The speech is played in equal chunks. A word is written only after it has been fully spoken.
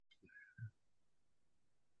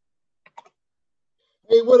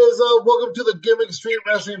Hey, what is up? Welcome to the Gimmick Street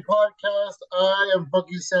Wrestling Podcast. I am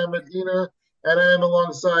Bucky Sam Medina, and I am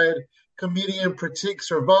alongside comedian Pratik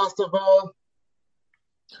Srivastava.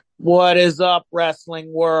 What is up,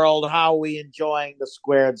 wrestling world? How are we enjoying the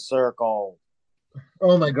squared circle?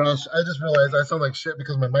 Oh my gosh, I just realized I sound like shit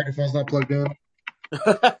because my microphone's not plugged in.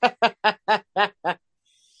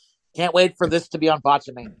 Can't wait for this to be on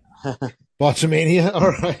Botchamania. Botchamania?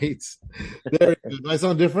 All right. There you go. Do I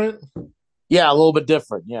sound different? Yeah, a little bit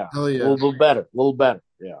different. Yeah. Hell yeah. A little better. A little better.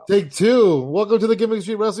 Yeah. Take two. Welcome to the Gimmick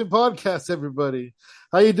Street Wrestling Podcast, everybody.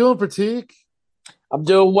 How you doing, Pratik? I'm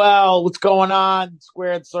doing well. What's going on,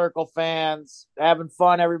 Squared Circle fans? Having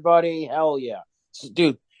fun, everybody? Hell yeah. So,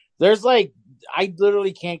 dude, I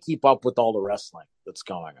literally can't keep up with all the wrestling that's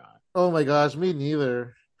going on. Oh my gosh, me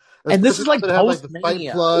neither. And this is like I have like the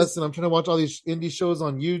post-mania. Fight Plus, and I'm trying to watch all these indie shows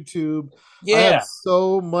on YouTube. Yeah. I have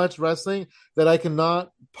so much wrestling that I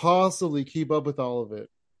cannot possibly keep up with all of it.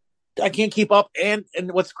 I can't keep up. And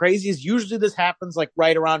what's crazy is usually this happens like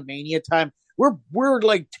right around Mania time. We're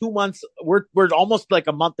like 2 months, we're almost like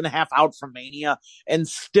a month and a half out from Mania, and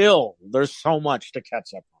still there's so much to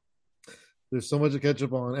catch up on. There's so much to catch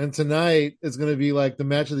up on. And tonight is going to be like the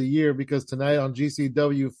match of the year, because tonight on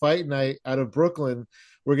GCW Fight Night out of Brooklyn,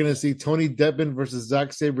 we're going to see Tony Deppen versus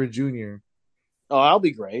Zack Sabre Jr. Oh, that'll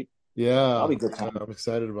be great. Yeah. That'll be good time. I'm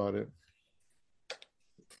excited about it.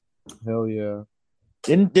 Hell yeah.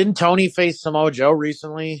 Didn't Tony face Samoa Joe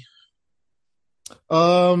recently?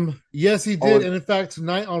 Yes, he did. And in fact,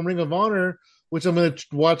 tonight on Ring of Honor, which I'm going to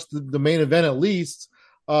watch the main event at least,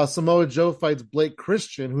 Samoa Joe fights Blake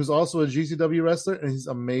Christian, who's also a GCW wrestler, and he's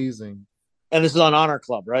amazing. And this is on Honor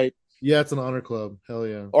Club, right? Yeah, it's an Honor Club. Hell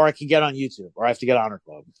yeah. Or I can get on YouTube, or I have to get Honor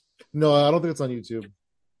Club. No, I don't think it's on YouTube.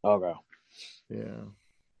 Okay. Yeah.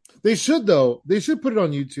 They should, though. They should put it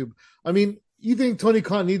on YouTube. I mean, you think Tony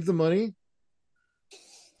Khan needs the money?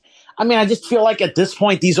 I mean, I just feel like at this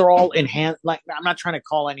point, these are all enhanced. Like, I'm not trying to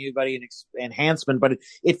call anybody an enhancement, but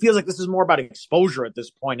it feels like this is more about exposure at this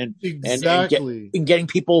point, and exactly, and getting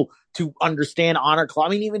people to understand Honor Club. I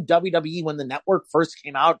mean, even WWE, when the network first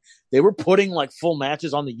came out, they were putting like full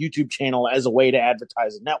matches on the YouTube channel as a way to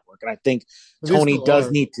advertise the network. And I think Tony does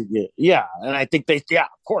need to get, and I think of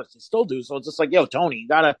course, they still do. So it's just like, yo, Tony, you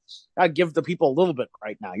gotta give the people a little bit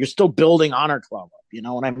right now. You're still building Honor Club up. You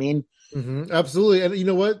know what I mean? Mm-hmm, absolutely. And you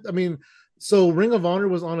know what? I mean, so Ring of Honor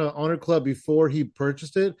was on an Honor Club before he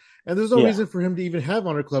purchased it. And there's no reason for him to even have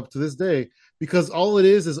Honor Club to this day, because all it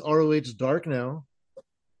is ROH Dark now.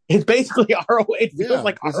 It's basically ROH. It feels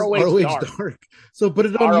like ROH Dark. So put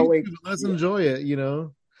it on YouTube and let's enjoy it, you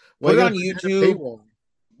know? Put it on YouTube.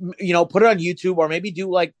 You know, put it on YouTube, or maybe do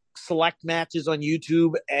like select matches on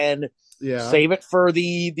YouTube and save it for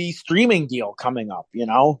the streaming deal coming up, you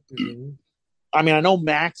know? Mm-hmm. I mean, I know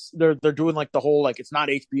Max, they're doing like the whole, like, it's not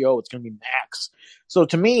HBO, it's going to be Max. So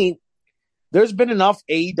to me, there's been enough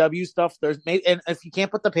AEW stuff. And if you can't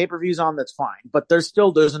put the pay-per-views on, that's fine. But there's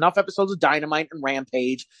enough episodes of Dynamite and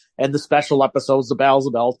Rampage and the special episodes, the Battles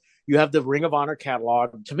of Bells. You have the Ring of Honor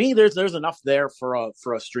catalog. To me, there's enough there for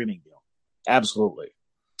a streaming deal. Absolutely.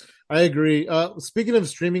 I agree. Speaking of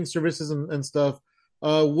streaming services and stuff,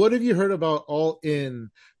 what have you heard about All In?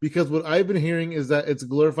 Because what I've been hearing is that it's a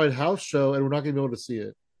glorified house show and we're not going to be able to see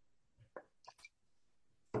it.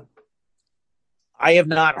 I have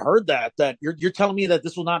not heard that you're telling me that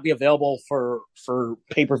this will not be available for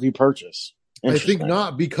pay-per-view purchase. I think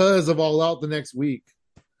not, because of All Out the next week.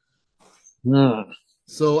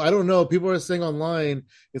 So I don't know. People are saying online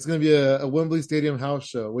it's going to be a Wembley Stadium house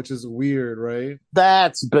show, which is weird, right?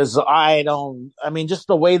 That's bizarre. I mean, just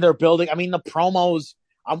the way they're building. I mean, the promos.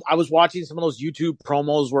 I was watching some of those YouTube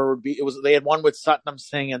promos where they had one with Satnam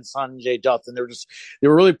Singh and Sanjay Dutt, and they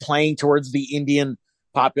were really playing towards the Indian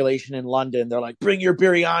population in London. They're like, bring your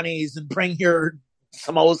biryanis and bring your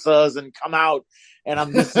samosas and come out. And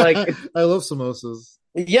I'm just like, I love samosas.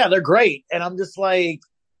 Yeah, they're great. And I'm just like,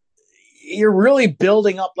 you're really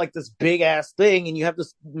building up like this big ass thing, and you have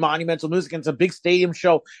this monumental music, and it's a big stadium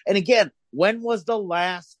show. And again, when was the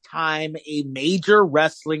last time a major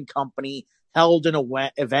wrestling company held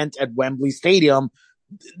an event at Wembley Stadium?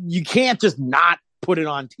 You can't just not put it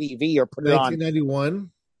on TV or put it on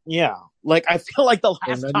 1991. Yeah. Like, I feel like the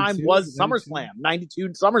last time was SummerSlam, 92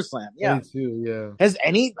 SummerSlam. Yeah. 92, yeah. Has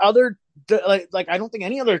any other, like, I don't think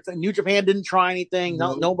any other thing, New Japan didn't try anything.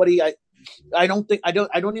 No, nobody, I don't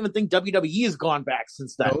even think WWE has gone back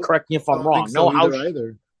since then. Nope. Correct me if I'm wrong.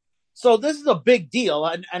 Either. So this is a big deal.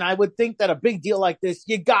 And I would think that a big deal like this,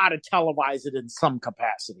 you got to televise it in some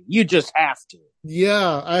capacity. You just have to.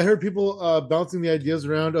 Yeah. I heard people bouncing the ideas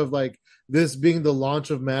around of like this being the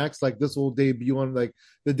launch of Max. Like this will debut on, like,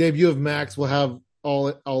 the debut of Max will have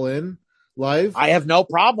all in live. I have no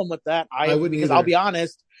problem with that. I wouldn't because either. I'll be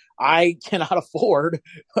honest, I cannot afford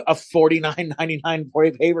a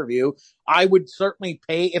 $49.99 pay-per-view. I would certainly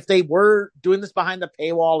pay if they were doing this behind the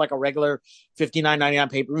paywall, like a regular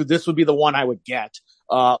 $59.99 pay-per-view. This would be the one I would get.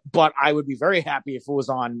 But I would be very happy if it was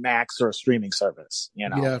on Max or a streaming service.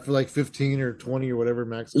 Yeah, for like 15 or 20 or whatever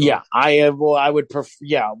Max costs. Yeah, I would prefer.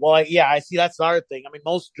 Yeah, well, I see. That's the other thing. I mean,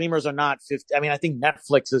 most streamers are not 50. I mean, I think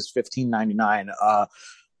Netflix is $15.99.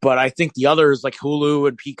 But I think the others like Hulu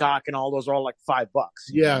and Peacock and all those are all like $5.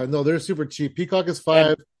 Yeah, no, they're super cheap. Peacock is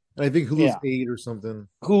 $5, and I think Hulu's $8 or something.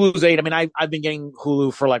 Hulu's $8. I mean, I've been getting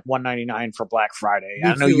Hulu for like $1.99 for Black Friday.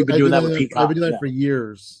 I know you've been doing that with Peacock. I've been doing that for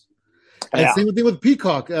years. And same thing with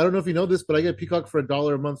Peacock. I don't know if you know this, but I get Peacock for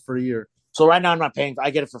 $1 a month for a year. So right now I'm not paying. I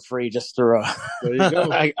get it for free just through. There you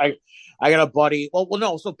go. I got a buddy. Well,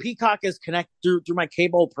 no. So Peacock is connected through my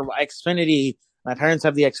cable Xfinity. My parents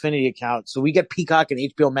have the Xfinity account, so we get Peacock and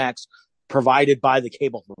HBO Max provided by the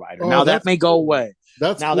cable provider. Now that may go away.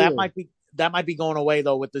 That's now cool. that might be going away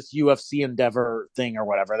though with this UFC Endeavor thing or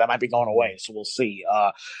whatever. That might be going away, so we'll see.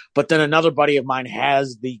 But then another buddy of mine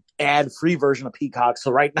has the ad-free version of Peacock.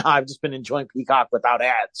 So right now I've just been enjoying Peacock without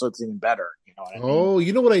ads, so it's even better. You know what I mean? Oh,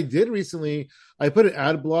 you know what I did recently? I put an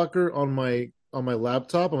ad blocker on my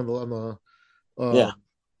laptop on the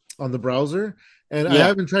browser, and I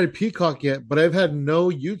haven't tried Peacock yet, but I've had no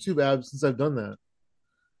YouTube ads since I've done that.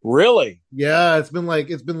 Really? Yeah, it's been like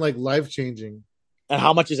life changing. And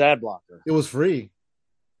how much is ad blocker? It was free.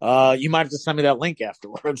 You might have to send me that link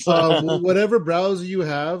afterwards. Whatever browser you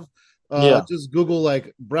have, just Google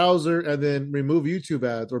like browser and then remove YouTube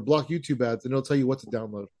ads or block YouTube ads, and it'll tell you what to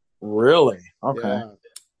download. Really? Okay. Yeah.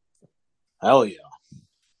 Hell yeah.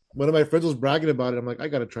 One of my friends was bragging about it. I'm like, I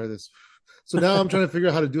gotta try this. So now I'm trying to figure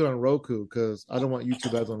out how to do it on Roku because I don't want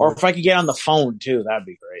YouTube ads on. Or if I could get on the phone too, that'd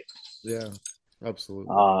be great. Yeah.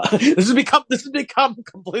 Absolutely. This has become a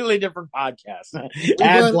completely different podcast.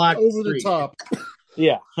 Ad block over the top.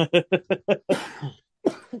 Yeah.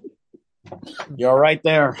 You're right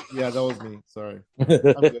there. Yeah, that was me. Sorry. I'm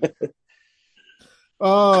good.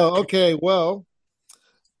 Okay. Well,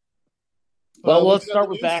 let's start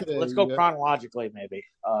with back. Let's go chronologically, maybe.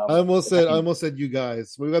 I almost said you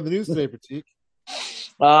guys. We got the news today, Pratik.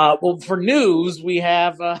 Well, for news, we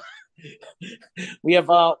have one.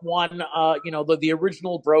 The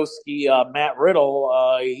original broski, Matt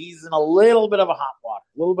Riddle. He's in a little bit of a hot water,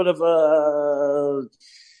 a little bit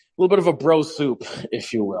of a bro soup,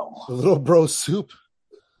 if you will. A little bro soup.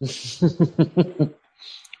 Basically,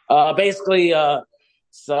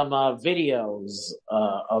 some videos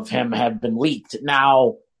of him have been leaked.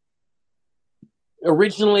 Now,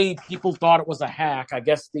 originally, people thought it was a hack. I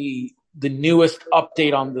guess the newest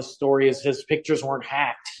update on this story is his pictures weren't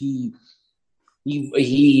hacked. He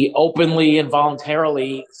openly and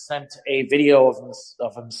voluntarily sent a video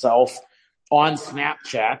of himself on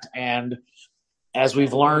Snapchat, and as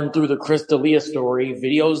we've learned through the Chris D'Elia story,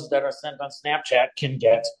 videos that are sent on Snapchat can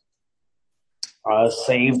get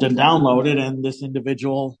saved and downloaded, and this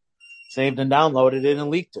individual saved and downloaded it and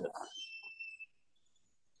leaked it.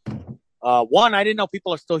 One, I didn't know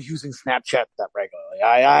people are still using Snapchat that regularly.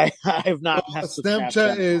 I have not.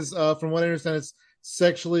 Snapchat is, from what I understand, it's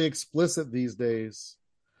sexually explicit these days.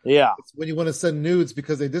 Yeah, it's when you want to send nudes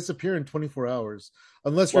because they disappear in 24 hours,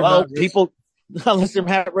 unless you're unless you're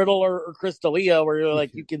Matt Riddle or Chris D'Elia, where you're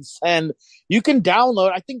like you can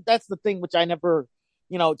download. I think that's the thing which I never.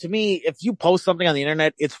 To me, if you post something on the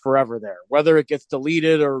internet, it's forever there, whether it gets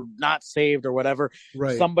deleted or not saved or whatever.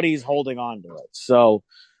 Right. Somebody's holding on to it. So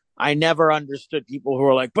I never understood people who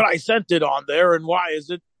are like, but I sent it on there and why is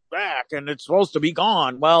it back and it's supposed to be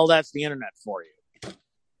gone? Well, that's the internet for you.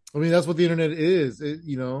 I mean, that's what the internet is.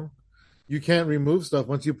 You can't remove stuff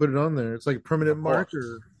once you put it on there. It's like permanent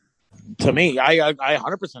marker. To me, I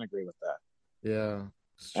 100% agree with that. Yeah.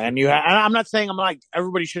 And I'm not saying I'm like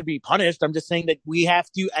everybody should be punished. I'm just saying that we have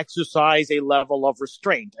to exercise a level of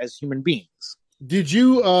restraint as human beings. Did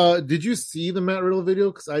you see the Matt Riddle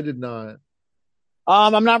video? Because I did not.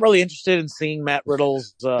 I'm not really interested in seeing Matt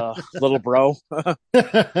Riddle's little bro.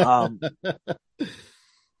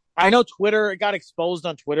 I know Twitter, it got exposed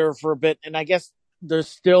on Twitter for a bit, and I guess there's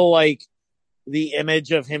still like the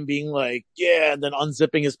image of him being like, yeah, and then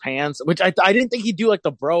unzipping his pants, which I didn't think he'd do like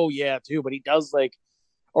the bro, yeah, too, but he does like,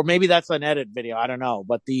 or maybe that's an edit video, I don't know.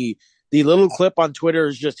 But the little clip on Twitter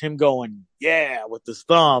is just him going, yeah, with his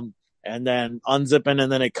thumb, and then unzipping, and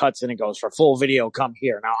then it cuts and it goes, for full video, come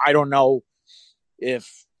here. Now, I don't know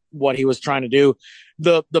if what he was trying to do.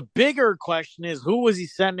 The bigger question is, who was he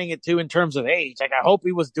sending it to in terms of age? Like, I hope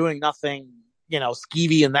he was doing nothing,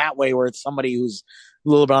 skeevy in that way, where it's somebody who's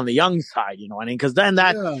little bit on the young side, you know what I mean? Because then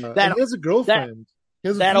that he has a girlfriend.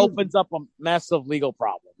 That opens up a mess of legal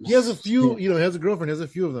problems. He has a few, he has a girlfriend. He has a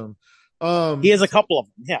few of them. He has a couple of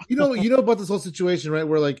them. Yeah. you know about this whole situation, right?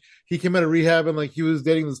 Where like he came out of rehab and like he was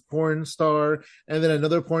dating this porn star, and then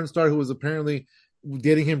another porn star who was apparently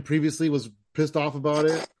dating him previously was pissed off about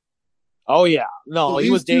it. Oh yeah, no, so he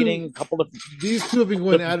was dating a couple of. These two have been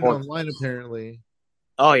going at it online apparently.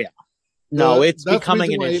 Oh yeah. No, it's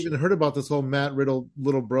becoming an issue. I even heard about this whole Matt Riddle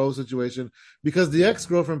little bro situation because the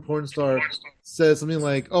ex-girlfriend porn star said something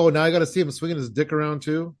like, "Oh, now I got to see him swinging his dick around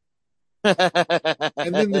too."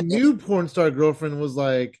 And then the new porn star girlfriend was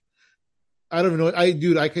like, "I don't know, I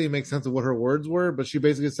can't even make sense of what her words were, but she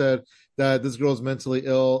basically said that this girl's mentally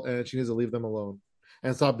ill and she needs to leave them alone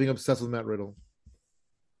and stop being obsessed with Matt Riddle."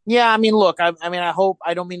 Yeah, I mean, look, I hope,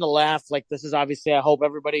 I don't mean to laugh. Like, this is obviously, I hope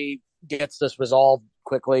everybody gets this resolved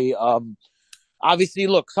quickly. Obviously,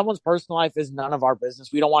 look, someone's personal life is none of our business.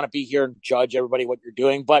 We don't want to be here and judge everybody what you're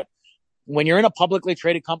doing. But when you're in a publicly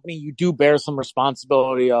traded company, you do bear some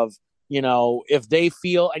responsibility of, if they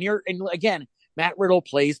feel, and again, Matt Riddle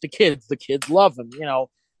plays to kids. The kids love him.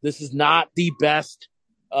 This is not the best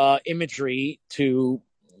imagery to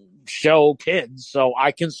show kids. So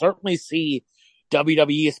I can certainly see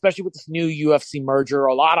WWE, especially with this new UFC merger,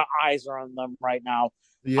 a lot of eyes are on them right now.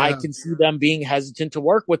 Yeah. I can see them being hesitant to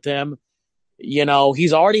work with him.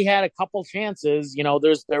 He's already had a couple chances. There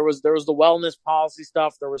was the wellness policy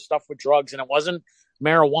stuff. There was stuff with drugs, and it wasn't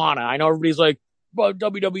marijuana. I know everybody's like, well,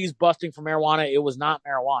 WWE's busting for marijuana. It was not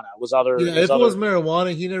marijuana. It was other. Yeah, if it was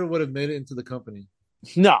marijuana, he never would have made it into the company.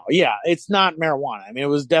 No, yeah, it's not marijuana. I mean, it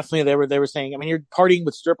was definitely they were saying. I mean, you're partying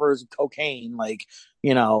with strippers, cocaine,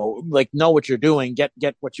 know what you're doing. Get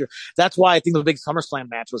what you're. That's why I think the big SummerSlam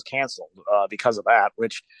match was canceled because of that.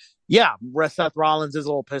 Which, yeah, Seth Rollins is a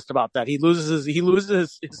little pissed about that. He loses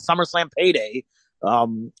his SummerSlam payday.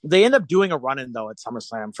 They end up doing a run-in though at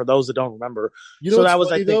SummerSlam for those that don't remember. So that was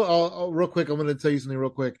funny, I think. I'll real quick. I'm going to tell you something real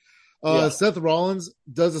quick. Seth Rollins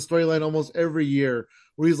does a storyline almost every year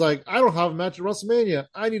where he's like, I don't have a match at WrestleMania.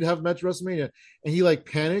 I need to have a match at WrestleMania. And he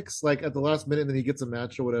panics at the last minute and then he gets a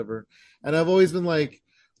match or whatever. And I've always been like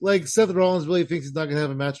Seth Rollins really thinks he's not going to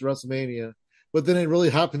have a match at WrestleMania, but then it really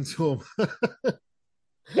happened to him.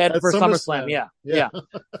 For SummerSlam. Yeah. Yeah,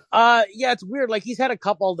 it's weird. He's had a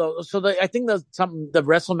couple though. So I think the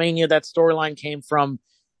WrestleMania, that storyline came from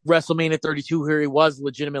WrestleMania 32, where he was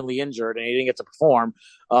legitimately injured and he didn't get to perform.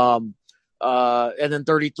 And then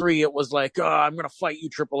 33, it was like, I'm going to fight you,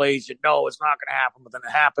 Triple H. And no, it's not going to happen, but then it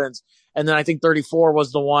happens. And then I think 34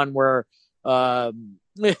 was the one where, I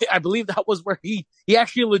believe that was where he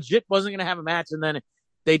actually legit wasn't going to have a match. And then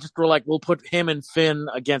they just were like, we'll put him and Finn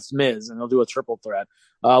against Miz and they'll do a triple threat,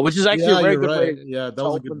 which is actually a very good way that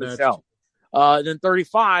was a good match. Show. Then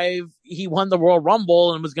 35, he won the Royal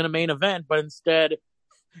Rumble and was going to main event, but instead,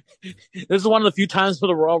 this is one of the few times where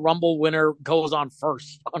the Royal Rumble winner goes on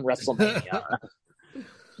first on WrestleMania. It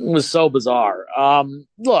was so bizarre.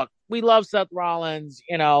 Look, we love Seth Rollins,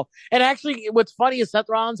 and actually what's funny is Seth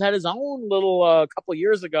Rollins had his own little couple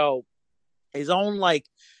years ago, his own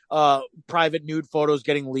private nude photos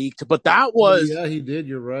getting leaked, but that was he did.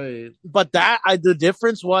 You're right. But the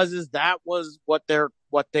difference was that was what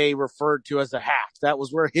they referred to as a hack. That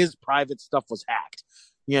was where his private stuff was hacked,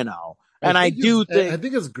 And I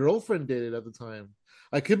think his girlfriend did it at the time.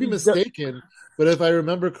 I could be mistaken, but if I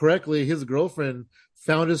remember correctly, his girlfriend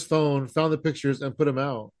found his phone, found the pictures, and put him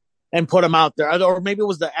out. And put him out there, or maybe it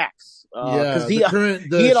was the ex. She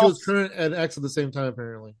was current and ex at the same time,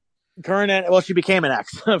 apparently. She became an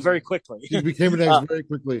ex very quickly. She became an ex very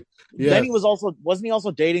quickly. Yeah. Then wasn't he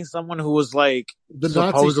also dating someone who was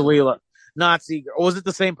supposedly Nazi, or was it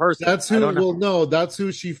the same person? That's who. Well, no, that's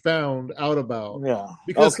who she found out about. Yeah,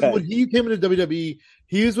 because when he came into WWE,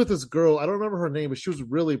 he was with this girl. I don't remember her name, but she was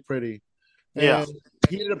really pretty. And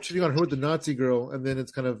he ended up cheating on her with the Nazi girl, and then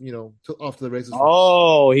it's kind of off to the races.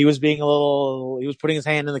 Oh, he was being he was putting his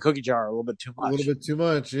hand in the cookie jar a little bit too much. A little bit too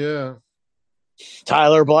much, yeah.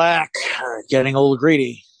 Tyler Black getting a little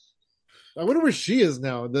greedy. I wonder where she is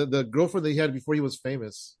now. The girlfriend that he had before he was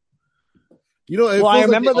famous. I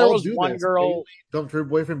remember there was one girl dumped her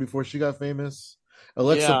boyfriend before she got famous.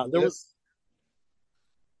 Alexa Bliss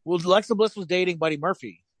was dating Buddy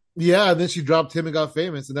Murphy. Yeah, and then she dropped him and got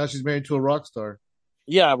famous, and now she's married to a rock star.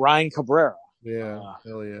 Yeah, Ryan Cabrera. Yeah,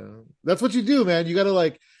 hell yeah. That's what you do, man. You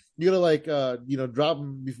gotta drop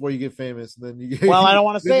them before you get famous, and then you get. Well, I don't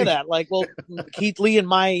want to say that. Keith Lee and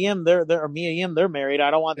Mia Yim, they're married.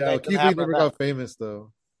 I don't want that. Keith Lee never got famous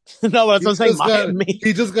though. No, that's what I'm saying.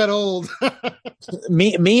 He just got old.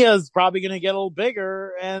 Mia's probably going to get a little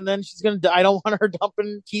bigger, and then she's going to. I don't want her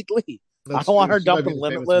dumping Keith Lee. I don't want her dumping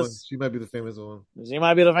Limitless. She might be the famous one. She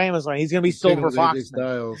might be the famous one. He's gonna be Silver Fox.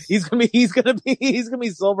 He's gonna be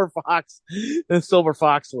Silver Fox and Silver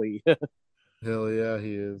Foxley. Hell yeah,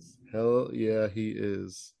 he is. Hell yeah, he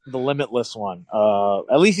is. The Limitless one.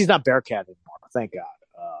 At least he's not Bearcat anymore. Thank God.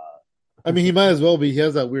 I mean, he might as well be. He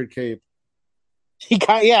has that weird cape.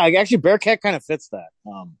 Actually, Bearcat kind of fits that.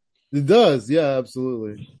 It does, yeah,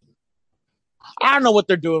 absolutely. I don't know what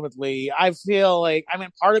they're doing with Lee. I feel like, I mean,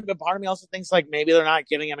 part of me also thinks like maybe they're not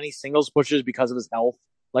giving him any singles pushes because of his health.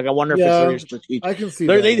 Like, I wonder if it's very strategic. I can see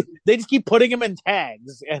that. They just keep putting him in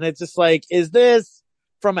tags, and it's just like, is this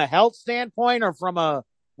from a health standpoint or from a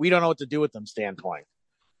we don't know what to do with them standpoint?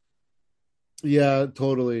 Yeah,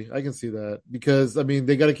 totally. I can see that because I mean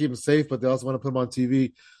they got to keep him safe, but they also want to put him on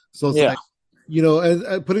TV. So it's like,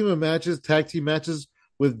 and putting him in matches, tag team matches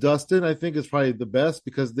with Dustin, I think is probably the best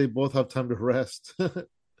because they both have time to rest.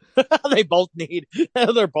 They both need.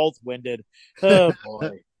 They're both winded. Oh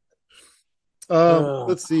boy.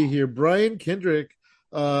 Let's see here. Brian Kendrick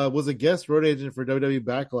was a guest road agent for WWE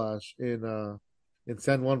Backlash in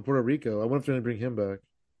San Juan, Puerto Rico. I wonder if they're going to bring him back.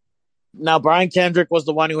 Now, Brian Kendrick was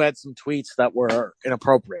the one who had some tweets that were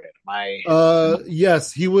inappropriate.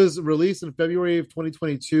 Yes, he was released in February of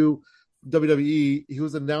 2022. WWE. He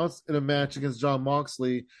was announced in a match against Jon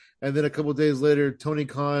Moxley, and then a couple of days later, Tony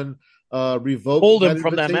Khan revoked him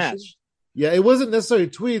from that match. Yeah, it wasn't necessarily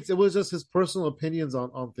tweets; it was just his personal opinions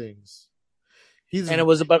on things. It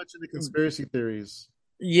was about the conspiracy theories.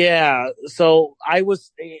 Yeah, so I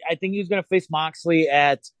think he was going to face Moxley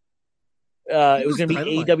at. It was going to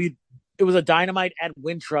be AEW. It was a Dynamite at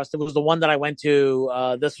Wintrust. It was the one that I went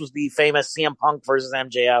to. This was the famous CM Punk versus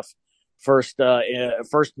MJF first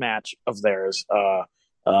match of theirs,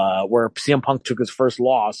 where CM Punk took his first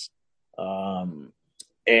loss.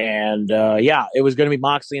 It was going to be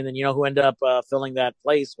Moxley, and then you know who ended up filling that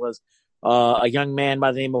place was a young man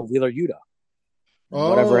by the name of Wheeler Yuta.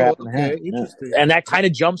 Whatever happened to him. Interesting. And that kind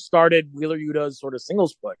of jump started Wheeler Yuta's sort of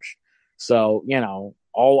singles push. So,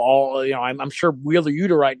 I'm sure Wheeler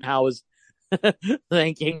Yuta right now is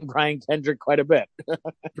thanking Brian Kendrick quite a bit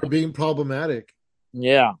for being problematic.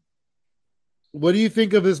 Yeah. What do you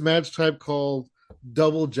think of this match type called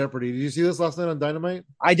Double Jeopardy? Did you see this last night on Dynamite?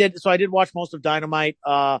 I did. So I did watch most of Dynamite.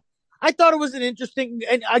 I thought it was an interesting,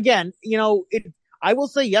 and again, I will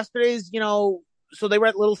say yesterday's, so they were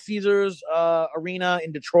at Little Caesars Arena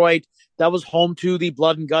in Detroit. That was home to the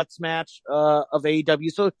Blood and Guts match of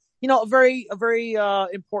AEW. So, a very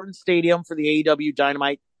important stadium for the AEW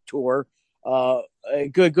Dynamite tour. A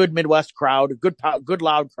good Midwest crowd, a good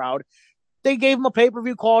loud crowd. They gave them a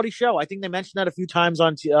pay-per-view quality show. I think they mentioned that a few times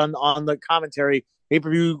on the commentary.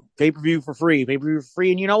 Pay-per-view for free,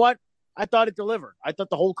 and you know what? I thought it delivered. I thought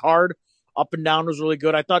the whole card up and down was really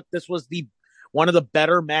good. I thought this was one of the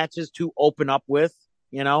better matches to open up with.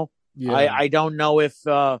 Yeah. I don't know if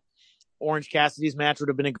Orange Cassidy's match would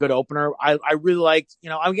have been a good opener. I really liked.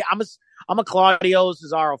 I'm a Claudio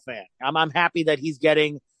Cesaro fan. I'm happy that he's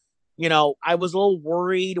getting. I was a little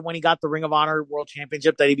worried when he got the Ring of Honor World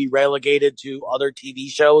Championship that he'd be relegated to other TV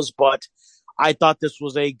shows, but I thought this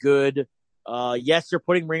was a good, yes, they're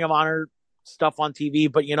putting Ring of Honor stuff on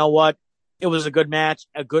TV, but you know what? It was a good match,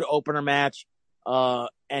 a good opener match,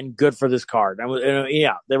 and good for this card.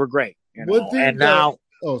 They were great. Now,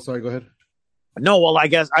 oh, sorry, go ahead. No, well, I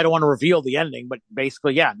guess I don't want to reveal the ending, but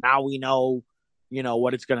basically, now we know,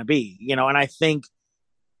 what it's going to be, and I think,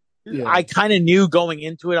 I kind of knew going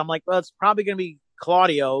into it. I'm like, well, it's probably going to be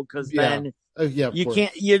Claudio because then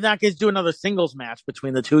you're not going to do another singles match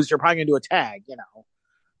between the two. So you're probably going to do a tag,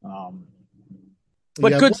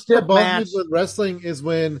 But good stiff match. With wrestling is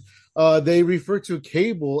when they refer to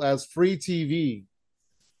cable as free TV.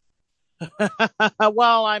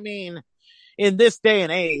 Well, I mean, in this day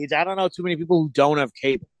and age, I don't know too many people who don't have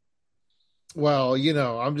cable. Well,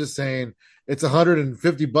 I'm just saying it's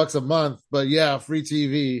 $150 a month, but yeah, free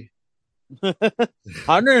TV.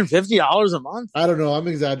 $150 a month? I don't know. I'm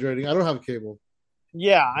exaggerating. I don't have cable.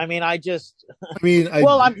 Yeah, I mean, I do.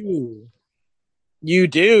 You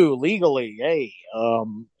do legally. Hey,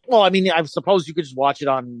 well, I mean, I suppose you could just watch it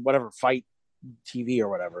on whatever Fight TV or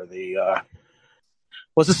whatever.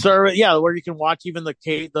 What's the service? Yeah, where you can watch even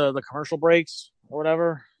the commercial breaks or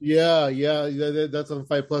whatever. Yeah, that's on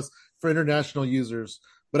Fight Plus for international users.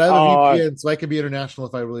 But I have a VPN, so I can be international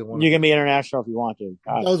if I really want to. You can be international if you want to.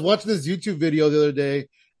 I was watching this YouTube video the other day,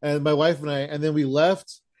 and my wife and I, and then we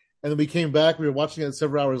left, and then we came back. We were watching it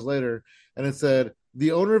several hours later, and it said,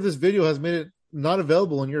 the owner of this video has made it not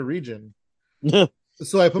available in your region.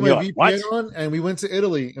 So I put my VPN on, and we went to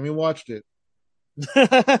Italy, and we watched it.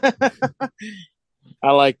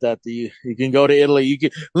 I like that. You can go to Italy. You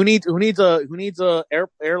can who needs a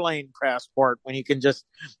airline passport when you can just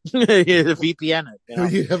VPN it. You know,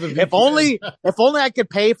 you have a VPN. If only I could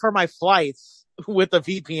pay for my flights with a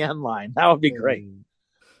VPN line. That would be great.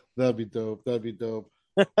 That'd be dope. That'd be dope.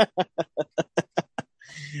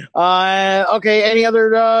 Okay. Any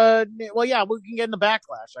other? Well, yeah, we can get into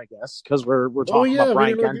Backlash, I guess, because we're talking about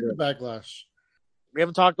Brian Kendrick. Backlash. We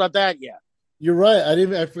haven't talked about that yet. You're right.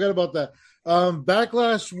 I forgot about that.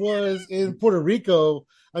 Backlash was in Puerto Rico.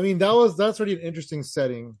 I mean, that's already an interesting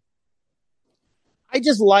setting. I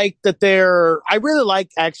just like that I really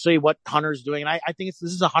like actually what Hunter's doing. And I think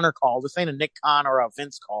this is a Hunter call. This ain't a Nick Khan or a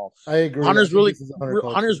Vince call. I agree. Hunter's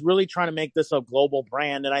really trying to make this a global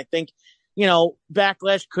brand. And I think,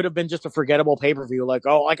 Backlash could have been just a forgettable pay-per-view. Like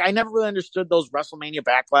I never really understood those WrestleMania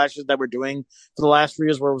Backlashes that we're doing for the last 3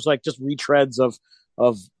 years where it was like just retreads of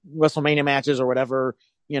WrestleMania matches or whatever,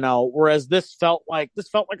 whereas this felt like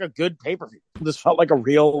a good pay-per-view. This felt like a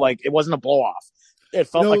real, it wasn't a blow-off. It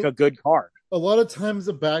felt like a good card. A lot of times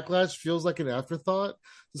the Backlash feels like an afterthought.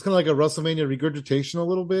 It's kind of like a WrestleMania regurgitation a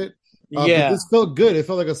little bit. But this felt good. It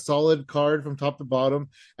felt like a solid card from top to bottom,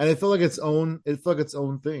 and it felt like its own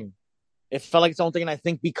thing. It felt like its own thing, and I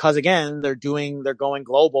think because again they're going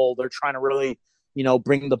global, they're trying to really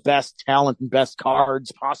bring the best talent and best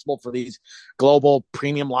cards possible for these global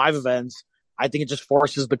premium live events. I think it just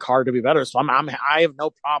forces the card to be better. So I have no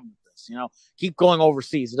problem with this. Keep going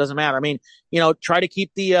overseas. It doesn't matter. I mean, try to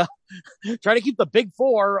keep the big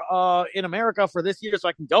four in America for this year so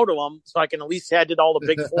I can go to them. So I can at least say I did all the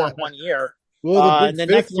big four in 1 year. Well, and then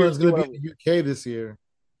next year is going to be in the UK this year.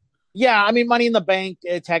 Yeah, I mean, Money in the Bank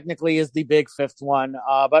technically is the big fifth one.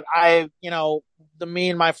 But me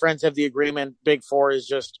and my friends have the agreement. Big four is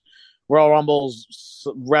just Royal Rumbles,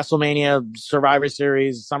 WrestleMania, Survivor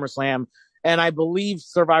Series, SummerSlam. And I believe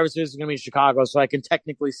Survivor Series is going to be in Chicago, so I can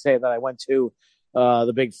technically say that I went to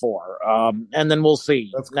the Big Four. And then we'll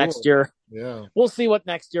see next year. Yeah, we'll see what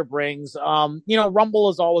next year brings. Rumble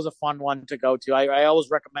is always a fun one to go to. I always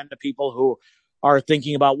recommend to people who are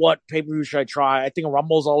thinking about what pay-per-view should I try. I think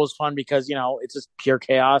Rumble is always fun because it's just pure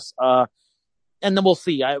chaos. And then we'll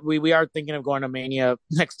see. We are thinking of going to Mania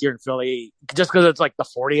next year in Philly just because it's like the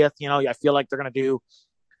 40th. I feel like they're going to do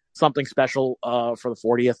something special for the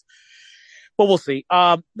 40th. But we'll see.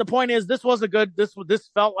 The point is, this was this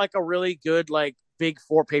felt like a really good, big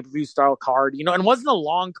four pay-per-view style card, and it wasn't a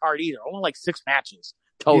long card either. Only 6 matches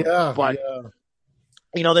total. Yeah, but,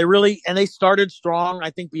 they started strong. I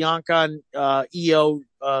think Bianca and Io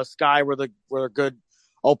Sky were a good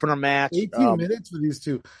opener match. 18 minutes for these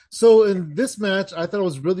two. So in this match, I thought it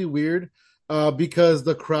was really weird because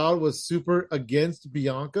the crowd was super against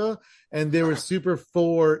Bianca and they were super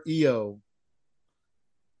for Io.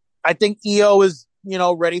 I think Io is,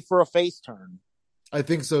 ready for a face turn. I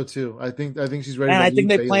think so too. I think she's ready. And I think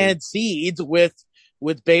they planted seeds with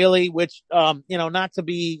Bayley, which, not to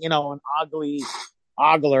be, an ugly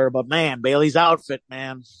ogler, but man, Bayley's outfit,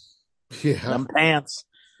 man. Yeah. Them pants.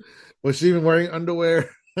 Was she even wearing underwear?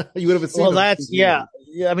 You would have seen. Well, that's, yeah.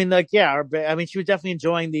 I mean, she was definitely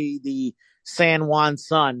enjoying the San Juan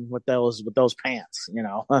sun with those pants,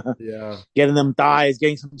 Yeah. Getting them thighs,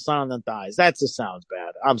 getting some sun on them thighs. That just sounds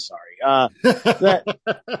bad. I'm sorry.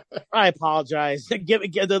 I apologize.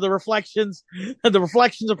 The reflections of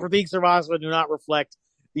Pratik Srivastava do not reflect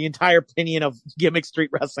the entire opinion of Gimmick Street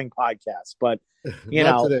Wrestling Podcast, but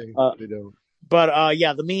today. They don't. But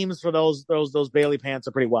yeah, the memes for those Bayley pants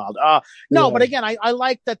are pretty wild. But again, I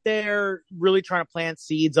like that they're really trying to plant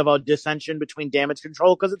seeds of a dissension between Damage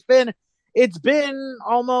Control because it's been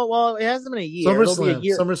almost, well, it hasn't been a year.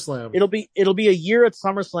 SummerSlam. It'll be a year at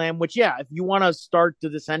SummerSlam, which, yeah, if you want to start the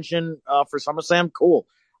dissension for SummerSlam, cool.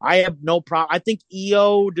 I have no problem. I think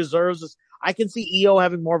Io deserves this. I can see Io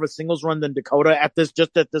having more of a singles run than Dakota at this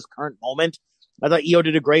current moment. I thought Io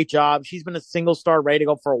did a great job. She's been a single star ready to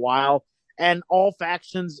go for a while, and all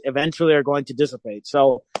factions eventually are going to dissipate.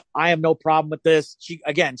 So I have no problem with this. She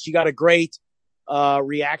got a great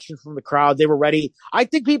reaction from the crowd. They were ready. I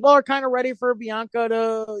think people are kind of ready for Bianca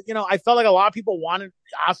to, I felt like a lot of people wanted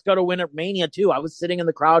Asuka to win at Mania too. I was sitting in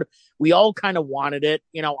the crowd. We all kind of wanted it.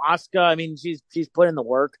 Asuka, I mean, she's put in the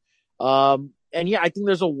work. And yeah, I think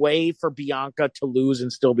there's a way for Bianca to lose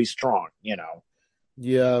and still be strong,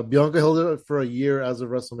 Yeah, Bianca held it for a year as of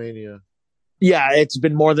WrestleMania. Yeah, it's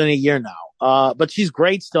been more than a year now. But she's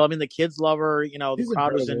great still. I mean, the kids love her. The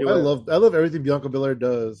crowd was into her. I love everything Bianca Belair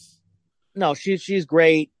does. No, she's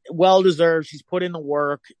great. Well deserved. She's put in the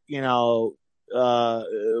work. Kudos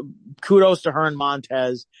to her and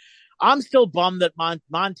Montez. I'm still bummed that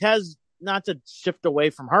Montez, not to shift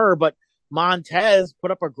away from her, but Montez put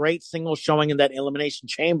up a great singles showing in that Elimination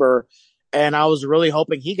Chamber, and I was really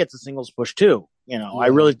hoping he gets a singles push too. I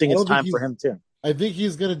really think it's time for him too. I think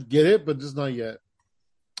he's going to get it, but just not yet.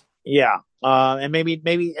 Yeah. And maybe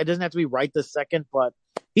it doesn't have to be right this second, but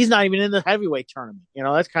he's not even in the heavyweight tournament.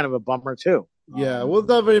 That's kind of a bummer too. Yeah, well,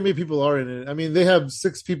 not very many people are in it. I mean, they have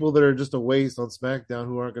 6 people that are just a waste on SmackDown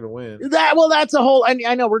who aren't going to win. That's a whole.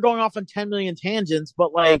 I know we're going off on 10 million tangents,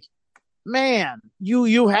 but like, man,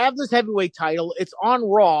 you have this heavyweight title. It's on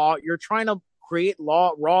Raw. You're trying to create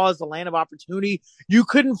Raw as the land of opportunity. You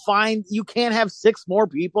can't have 6 more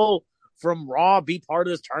people from Raw be part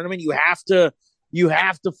of this tournament. You have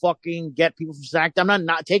to fucking get people from SmackDown. I'm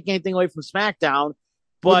not taking anything away from SmackDown,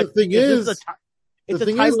 but the thing is, it's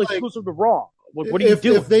a title exclusive to Raw. What do you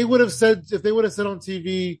do? If they would have said on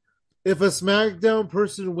TV, if a SmackDown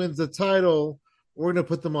person wins the title, we're going to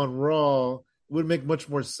put them on Raw, it would make much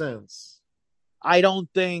more sense. I don't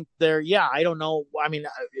think I don't know. I mean,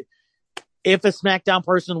 if a SmackDown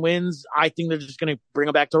person wins, I think they're just going to bring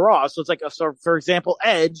him back to Raw. So it's like, for example,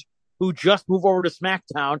 Edge, who just moved over to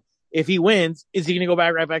SmackDown, if he wins, is he going to go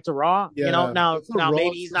right back to Raw? Yeah, now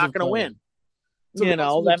maybe he's not going to win.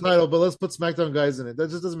 Title, but let's put SmackDown guys in it. That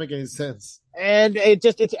just doesn't make any sense. And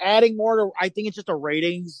it's adding more to. I think it's just a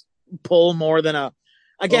ratings pull more than a.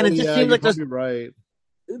 Again, it just seems like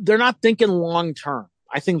they're not thinking long term.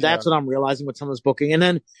 I think that's what I'm realizing with some of this booking. And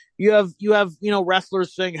then you have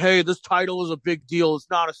wrestlers saying, "Hey, this title is a big deal. It's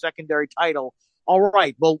not a secondary title." All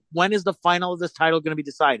right, well, when is the final of this title going to be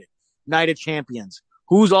decided? Night of Champions.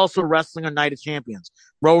 Who's also wrestling on Night of Champions?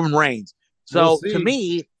 Roman Reigns. So to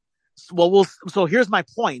me. So here's my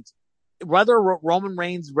point. Whether Roman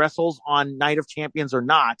Reigns wrestles on Night of Champions or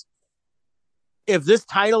not, if this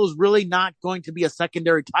title is really not going to be a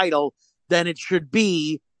secondary title, then it should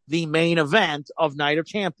be the main event of Night of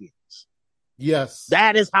Champions. Yes.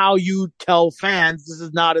 That is how you tell fans this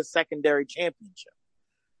is not a secondary championship.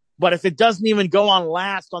 But if it doesn't even go on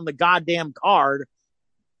last on the goddamn card,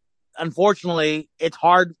 unfortunately, it's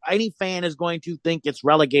hard. Any fan is going to think it's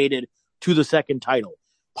relegated to the second title.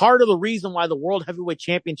 Part of the reason why the World Heavyweight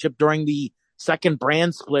Championship during the second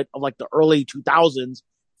brand split of like the early 2000s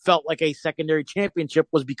felt like a secondary championship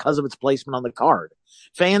was because of its placement on the card.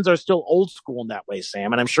 Fans are still old school in that way,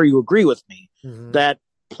 Sam, and I'm sure you agree with me that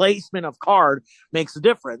placement of card makes a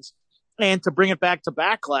difference. And to bring it back to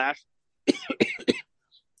Backlash,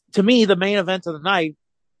 to me, the main event of the night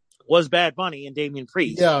was Bad Bunny and Damian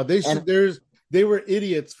Priest. Yeah, they were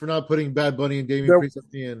idiots for not putting Bad Bunny and Damian Priest at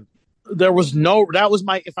the end. There was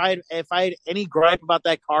if I had any gripe about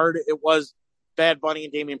that card, it was Bad Bunny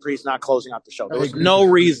and Damian Priest not closing out the show. There was no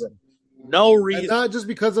reason. And not just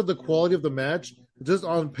because of the quality of the match, just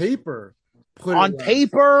on paper. Hometown,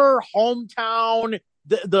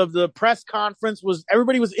 the press conference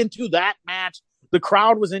everybody was into that match. The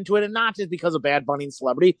crowd was into it, and not just because of Bad Bunny and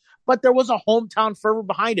celebrity, but there was a hometown fervor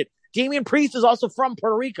behind it. Damian Priest is also from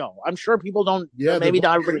Puerto Rico. I'm sure people don't. Yeah, maybe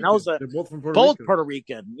not everybody knows that. They're both from Puerto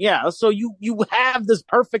Rican. Yeah. So you have this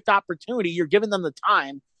perfect opportunity. You're giving them the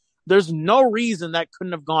time. There's no reason that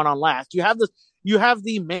couldn't have gone on last. You have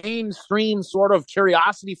the mainstream sort of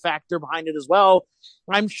curiosity factor behind it as well.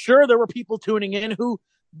 I'm sure there were people tuning in who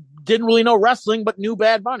didn't really know wrestling but knew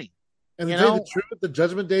Bad Bunny. And to tell you the truth, the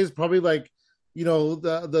Judgment Day is probably like,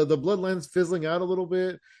 the bloodline's fizzling out a little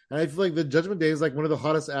bit. And I feel like the Judgment Day is like one of the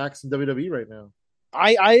hottest acts in WWE right now.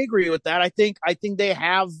 I agree with that. I think they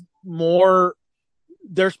have more.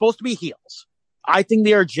 They're supposed to be heels. I think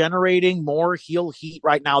they are generating more heel heat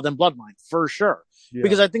right now than Bloodline, for sure. Yeah.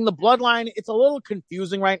 Because I think the Bloodline, it's a little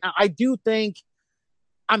confusing right now. I do think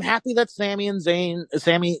I'm happy that Sami Zayn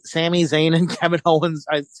and Kevin Owens,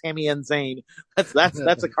 Sami and Zayn.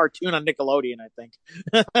 That's a cartoon on Nickelodeon, I think.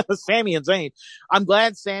 Sami and Zayn. I'm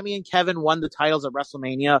glad Sami and Kevin won the titles at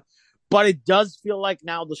WrestleMania, but it does feel like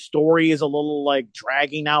now the story is a little like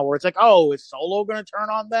dragging now, where it's like, oh, is Solo going to turn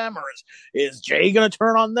on them, or is Jay going to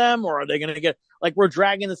turn on them, or are they going to get like, we're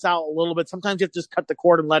dragging this out a little bit. Sometimes you have to just cut the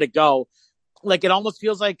cord and let it go. Like, it almost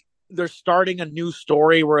feels like they're starting a new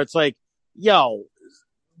story where it's like, yo,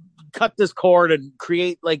 cut this cord and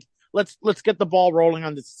create, like, let's get the ball rolling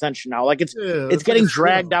on this ascension now. Like, it's getting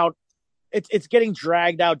dragged out. It's getting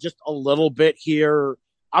dragged out just a little bit here.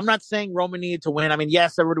 I'm not saying Roman needed to win. I mean,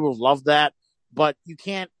 yes, everybody would love that, but you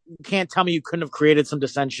can't tell me you couldn't have created some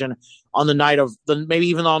dissension on the night of maybe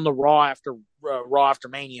even on the Raw after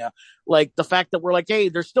Mania. Like, the fact that we're like, hey,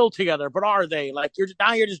 they're still together, but are they? Like, you're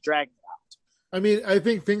just dragging it out. I mean, I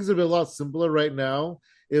think things would be a lot simpler right now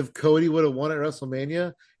if Cody would have won at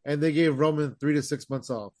WrestleMania and they gave Roman 3 to 6 months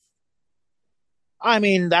off. I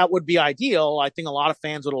mean, that would be ideal. I think a lot of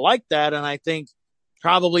fans would have liked that, and I think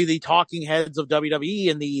probably the talking heads of WWE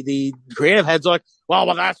and the creative heads are like,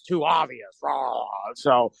 well, that's too obvious.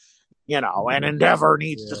 So, and Endeavor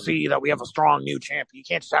needs to see that we have a strong new champion. You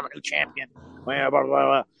can't just have a new champion. Blah, blah,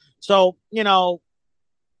 blah. So,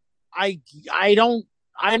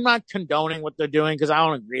 I'm not condoning what they're doing because I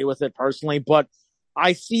don't agree with it personally, but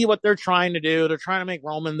I see what they're trying to do. They're trying to make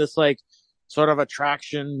Roman this like sort of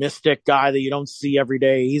attraction mystic guy that you don't see every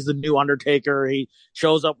day. He's the new Undertaker. He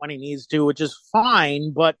shows up when he needs to, which is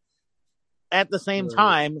fine. But at the same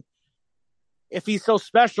time, if he's so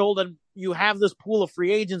special, then you have this pool of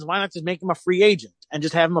free agents. Why not just make him a free agent and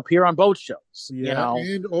just have him appear on both shows?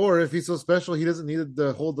 And or if he's so special, he doesn't need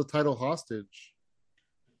to hold the title hostage.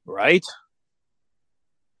 Right?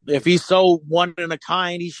 If he's so one in a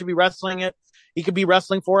kind, he should be wrestling it. He could be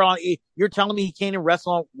wrestling for it. You're telling me he can't even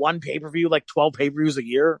wrestle on one pay-per-view, like 12 pay-per-views a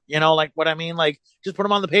year? Like what I mean? Like, just put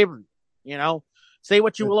him on the pay-per-view, Say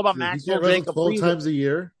what you will about Maxwell Jacob. 12 times a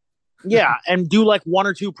year? Yeah, and do like one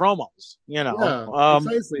or two promos, Yeah,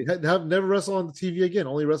 precisely. Have never wrestle on the TV again,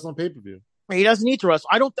 only wrestle on pay-per-view. He doesn't need to wrestle.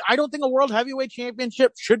 I don't think a World Heavyweight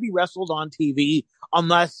Championship should be wrestled on TV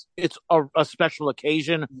unless it's a special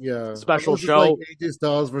occasion, special show. Like AJ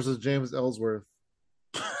Styles versus James Ellsworth.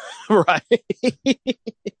 Right.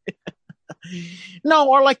 No,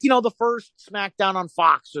 or like, the first SmackDown on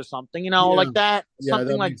Fox or something, like that.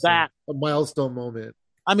 Something like that. A milestone moment.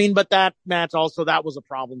 I mean, but that match also, that was a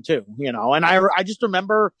problem too, and I just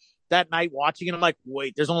remember that night watching it. I'm like,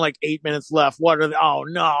 wait, there's only like 8 minutes left. What are oh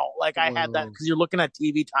no. Like I had that because you're looking at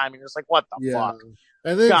TV time and you're just like, what the fuck?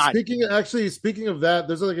 And then speaking of that,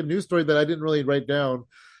 there's like a news story that I didn't really write down.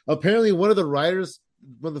 Apparently one of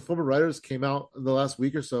the former writers came out in the last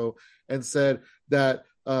week or so and said that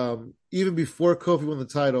even before Kofi won the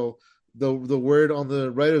title, the word on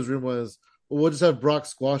the writers' room was, well, we'll just have Brock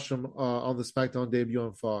squash him on the SmackDown debut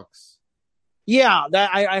on Fox. Yeah,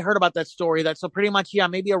 that I heard about that story. So pretty much,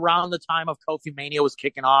 maybe around the time of Kofi Mania was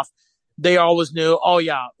kicking off, they always knew,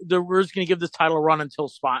 we're just going to give this title a run until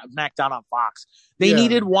SmackDown on Fox. They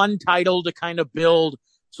needed one title to kind of build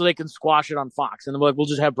so they can squash it on Fox. And they're like, we'll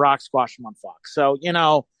just have Brock squash him on Fox. So,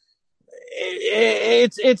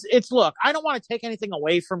 it's look, I don't want to take anything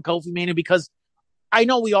away from Kofi Mania because I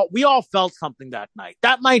know we all felt something that night.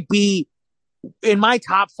 That might be in my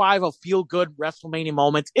top 5 of feel-good WrestleMania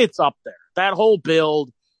moments. It's up there. That whole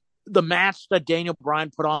build, the match that Daniel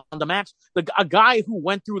Bryan put on, a guy who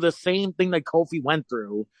went through the same thing that Kofi went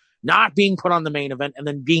through, not being put on the main event and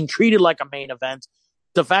then being treated like a main event.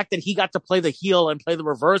 The fact that he got to play the heel and play the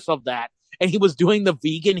reverse of that, and he was doing the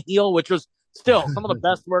vegan heel, which was still some of the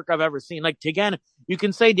best work I've ever seen. Like, again, you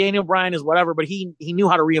can say Daniel Bryan is whatever, but he knew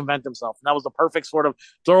how to reinvent himself. And that was the perfect sort of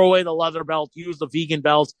throw away the leather belt, use the vegan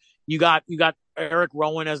belt. You got Eric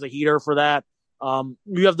Rowan as the heater for that.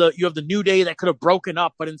 You have the New Day that could have broken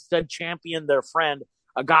up, but instead championed their friend,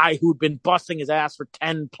 a guy who'd been busting his ass for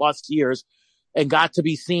 10 plus years and got to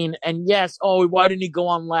be seen. And yes, why didn't he go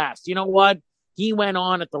on last? You know what? He went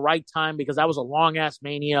on at the right time because that was a long ass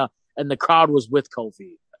Mania and the crowd was with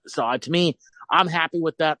Kofi. So to me, I'm happy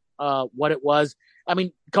with that, what it was. I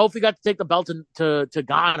mean, Kofi got to take the belt to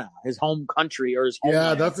Ghana, his home country or his home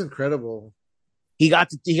land. That's incredible. He got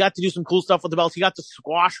to do some cool stuff with the belts. He got to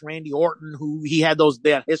squash Randy Orton, who he had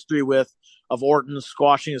that history with of Orton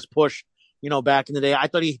squashing his push, back in the day. I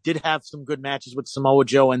thought he did have some good matches with Samoa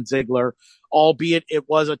Joe and Ziggler, albeit it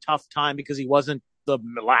was a tough time because he wasn't the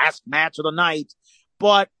last match of the night.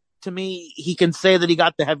 But to me, he can say that he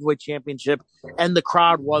got the heavyweight championship and the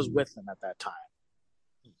crowd was with him at that time.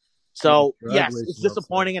 So yes, it's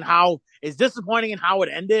disappointing in how it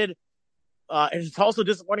ended. And it's also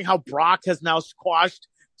disappointing how Brock has now squashed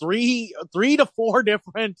three to four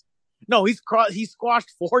different. No, he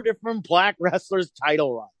squashed 4 different black wrestlers'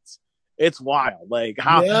 title runs. It's wild. Like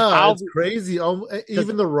how it's crazy.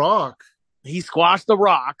 Even The Rock. He squashed The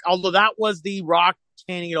Rock, although that was The Rock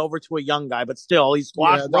handing it over to a young guy, but still he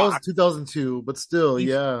squashed. That was 2002, but still,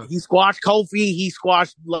 he squashed Kofi, he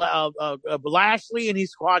squashed Lashley, and he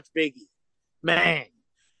squashed Big E. Man.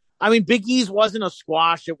 I mean, Big E's wasn't a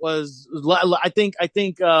squash. It was, I think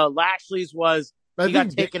Lashley's was. He got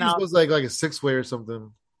taken out. It was like a 6-way or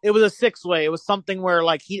something. It was a 6-way. It was something where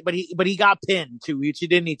but he got pinned too. He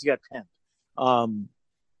didn't need to get pinned.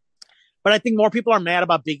 But I think more people are mad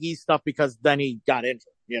about Big E's stuff because then he got injured.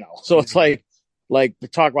 So it's like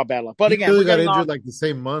talk about bad luck. But again, he got injured like the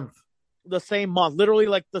same month. Literally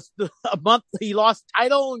like a month. He lost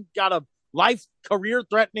title and got a life career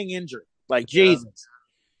threatening injury. Like Jesus.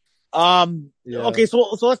 Okay,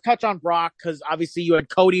 so let's touch on Brock because obviously you had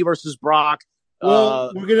Cody versus Brock.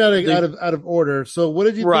 Well, we're getting out of order. So what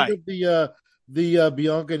did you think of The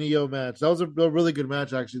Bianca and Io match. That was a really good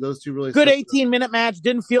match, actually. Those two really good 18-minute match.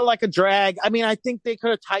 Didn't feel like a drag. I mean, I think they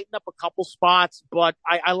could have tightened up a couple spots, but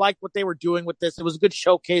I liked what they were doing with this. It was a good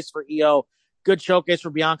showcase for Io, good showcase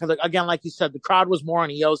for Bianca. Again, like you said, the crowd was more on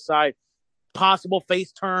Io's side. Possible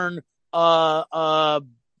face turn,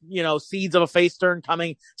 seeds of a face turn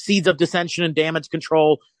coming, seeds of dissension and damage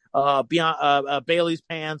control. Bailey's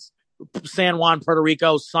pants, San Juan, Puerto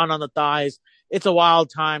Rico, sun on the thighs. It's a wild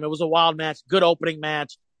time. It was a wild match. Good opening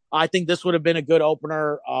match. I think this would have been a good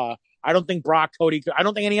opener. I don't think Cody. I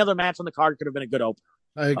don't think any other match on the card could have been a good opener.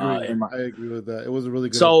 I agree. I agree with that. It was a really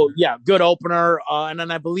good. So opener. Yeah, good opener. And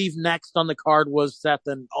then I believe next on the card was Seth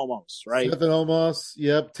and Omos, right? Seth and Omos.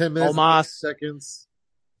 Yep, 10 minutes, Omos. Seconds.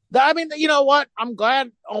 I mean, you know what? I'm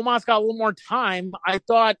glad Omos got a little more time. I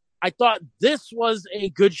thought this was a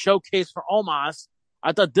good showcase for Omos.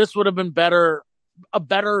 I thought this would have been a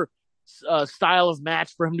better style of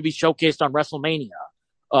match for him to be showcased on WrestleMania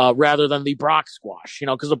rather than the Brock squash,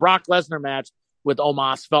 because the Brock Lesnar match with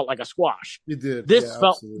Omos felt like a squash. It did. This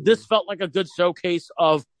felt like a good showcase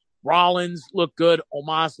of Rollins looked good,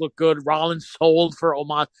 Omos looked good, Rollins sold for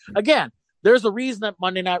Omos. Again, there's a reason that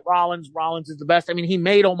Monday Night Rollins is the best. I mean, he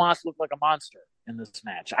made Omos look like a monster in this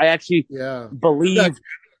match. I actually believe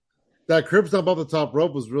that crib stomp off the top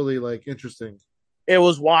rope was really interesting. It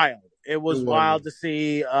was wild. It was wild to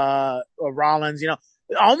see Rollins,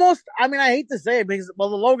 almost, I mean, I hate to say it because, the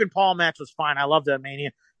Logan Paul match was fine. I loved that Mania.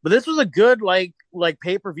 But this was a good,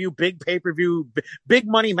 pay-per-view, big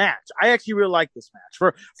money match. I actually really liked this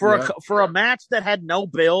match. For a match that had no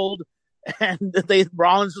build, and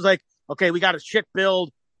Rollins was like, okay, we got a shit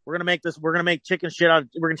build. We're going to make chicken shit out.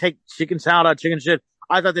 We're going to take chicken salad out of chicken shit.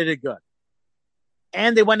 I thought they did good.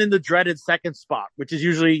 And they went in the dreaded second spot, which is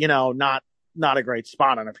usually, not a great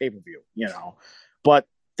spot on a pay-per-view, but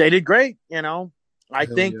they did great. I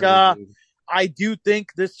think, I do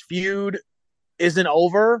think this feud isn't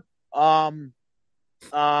over. I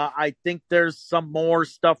think there's some more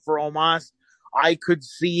stuff for Omos. I could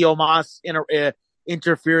see Omos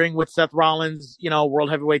interfering with Seth Rollins, world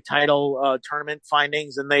heavyweight title tournament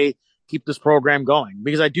findings, and they keep this program going,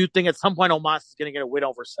 because I do think at some point Omos is going to get a win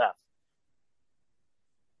over Seth.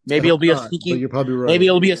 Maybe it'll be a sneaky. You're probably right. Maybe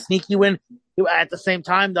it'll be a sneaky win. At the same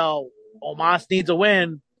time, though, Omos needs a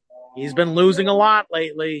win. He's been losing a lot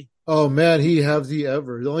lately. Oh man, has he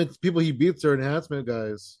ever? The only people he beats are enhancement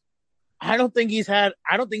guys. I don't think he's had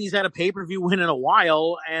a pay-per-view win in a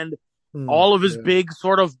while, and all of his big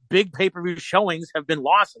pay-per-view showings have been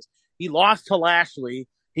losses. He lost to Lashley.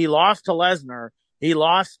 He lost to Lesnar. He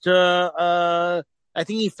lost to I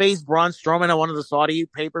think he faced Braun Strowman at one of the Saudi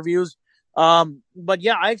pay-per-views. But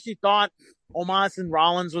yeah, I actually thought Omos and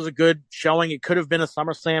Rollins was a good showing. It could have been a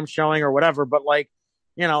SummerSlam showing or whatever, but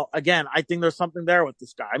again, I think there's something there with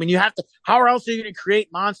this guy. I mean, you have to, how else are you going to create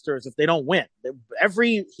monsters if they don't win?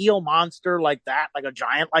 Every heel monster like that, like a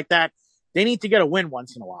giant like that, they need to get a win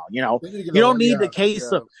once in a while. You don't need the case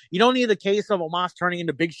of Omos turning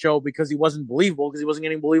into Big Show because he wasn't believable, because he wasn't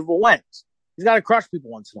getting believable wins. He's got to crush people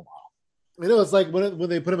once in a while. It's like when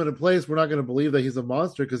they put him in a place, we're not going to believe that he's a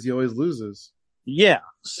monster because he always loses. Yeah,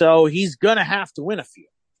 so he's going to have to win a few.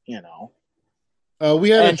 We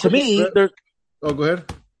had, and to me, there's. Oh, go ahead.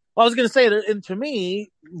 Well, I was going to say, and to me,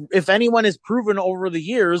 if anyone has proven over the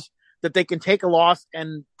years that they can take a loss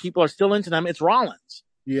and people are still into them, it's Rollins.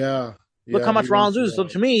 Yeah. Look how much Rollins loses. So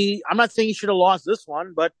to me, I'm not saying he should have lost this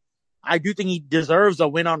one, but I do think he deserves a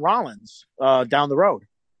win on Rollins down the road.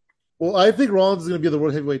 Well, I think Rollins is going to be the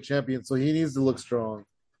world heavyweight champion, so he needs to look strong.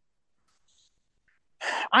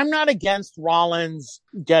 I'm not against Rollins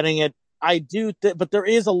getting it. I do, but there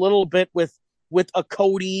is a little bit with a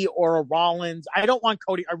Cody or a Rollins. I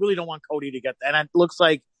really don't want Cody to get that. And it looks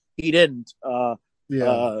like he didn't.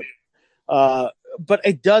 But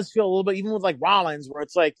it does feel a little bit, even with Rollins, where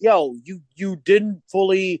it's like, yo, you didn't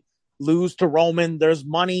fully lose to Roman. There's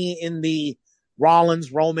money in the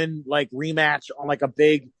Rollins-Roman rematch on a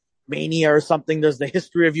big Mania or something. There's the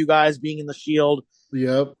history of you guys being in the Shield.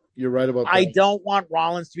 Yep, you're right about that. I don't want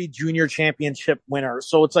Rollins to be junior championship winner.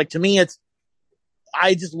 So it's to me,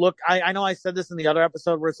 I just look, I know I said this in the other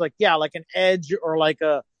episode where it's an Edge or I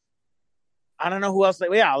don't know who else. I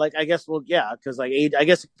guess, because I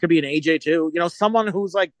guess it could be an AJ too. Someone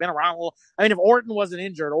who's been around a little. I mean, if Orton wasn't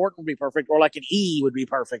injured, Orton would be perfect, or an E would be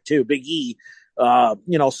perfect too, Big E.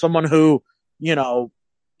 Someone who,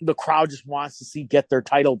 the crowd just wants to see get their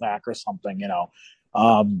title back or something,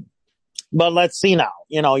 But let's see now.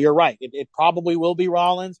 You're right. It probably will be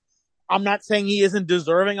Rollins. I'm not saying he isn't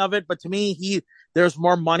deserving of it, but to me, there's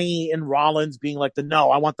more money in Rollins being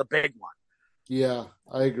no, I want the big one. Yeah,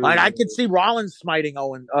 I agree. Like, I could see Rollins smiting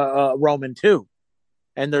Roman too,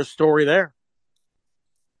 and there's story there.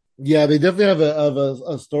 Yeah, they definitely have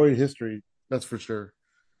a storied history. That's for sure.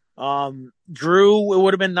 Drew, it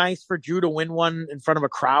would have been nice for Drew to win one in front of a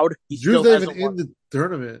crowd. Drew's not even in the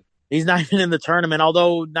tournament. He's not even in the tournament,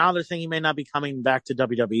 although now they're saying he may not be coming back to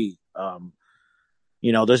WWE.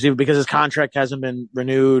 There's even because his contract hasn't been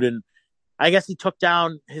renewed, and I guess he took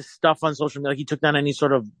down his stuff on social media. Like, he took down any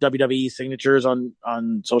sort of WWE signatures on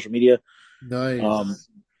social media. Nice.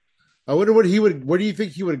 I wonder where do you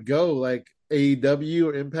think he would go? Like AEW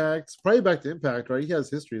or Impact? Probably back to Impact, right? He has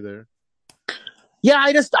history there. Yeah,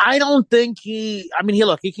 I don't think he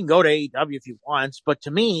can go to AEW if he wants, but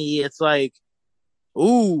to me, it's like,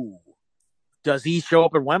 ooh, does he show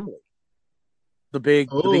up at Wembley? The big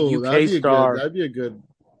UK star. That'd be a good,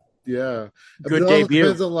 yeah. Good debut.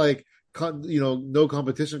 Depends on, like, no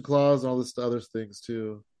competition clause and all this other things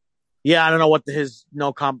too. Yeah, I don't know what his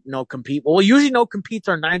no compete. Well, usually no competes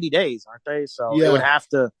are 90 days, aren't they? So it would have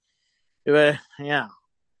to. Yeah.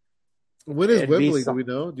 When is Wembley? Do we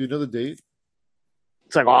know? Do you know the date?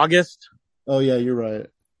 It's like August. Oh yeah, you're right.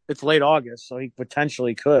 It's late August, so he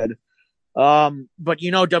potentially could. But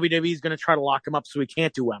WWE is going to try to lock him up so he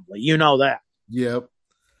can't do Wembley. You know that. Yep.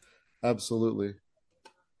 Absolutely.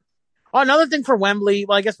 Oh, another thing for Wembley.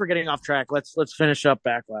 Well, I guess we're getting off track. Let's finish up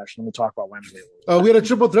Backlash and we'll talk about Wembley. We had a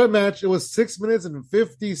triple threat match. It was 6 minutes and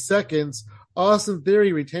 50 seconds. Austin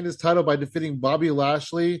Theory retained his title by defeating Bobby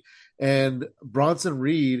Lashley and Bronson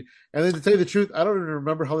Reed. And then, to tell you the truth, I don't even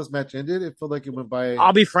remember how this match ended. It felt like it went by.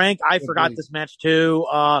 I'll be frank, I forgot this match too,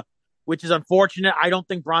 which is unfortunate. I don't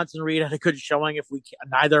think Bronson Reed had a good showing.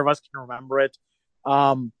 Neither of us can remember it.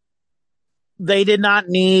 They did not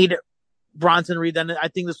need Bronson Reed. Then I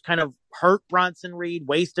think this kind of hurt Bronson Reed,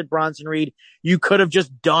 wasted Bronson Reed. You could have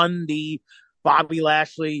just done the Bobby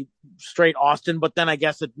Lashley straight Austin, but then I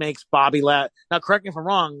guess it makes Bobby Now, correct me if I'm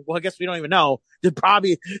wrong. Well, I guess we don't even know. Did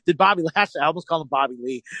Bobby Lashley? I almost called him Bobby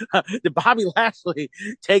Lee. Did Bobby Lashley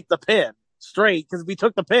take the pin straight? Because if we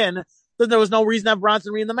took the pin, then there was no reason to have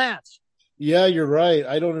Bronson Reed in the match. Yeah, you're right.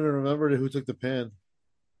 I don't even remember who took the pin.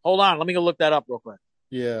 Hold on, let me go look that up real quick.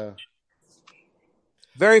 Yeah.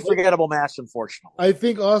 Very forgettable match, unfortunately. I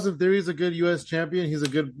think Austin Theory is a good U.S. champion. He's a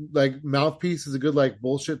good, like, mouthpiece. He's a good, like,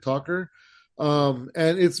 bullshit talker. And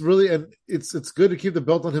it's good to keep the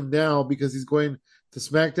belt on him now because he's going to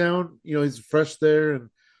SmackDown. He's fresh there,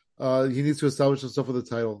 and he needs to establish himself with the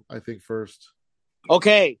title, I think, first.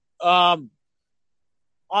 Okay.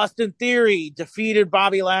 Austin Theory defeated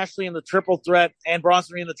Bobby Lashley in the triple threat and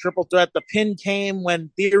Bronson Reed in the triple threat. The pin came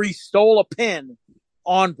when Theory stole a pin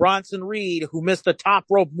on Bronson Reed, who missed a top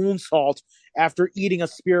rope moonsault after eating a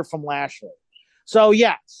spear from Lashley. So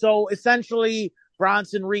essentially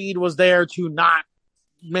Bronson Reed was there to not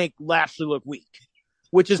make Lashley look weak,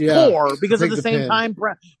 which is poor because at the same time,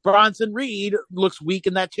 Bronson Reed looks weak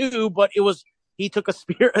in that too, but he took a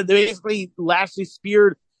spear. Basically, Lashley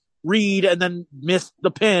speared Reed and then missed the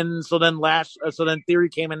pin. So then Theory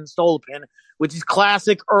came in and stole the pin, which is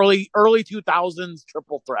classic early 2000s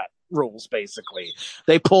triple threat rules. Basically,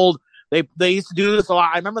 they used to do this a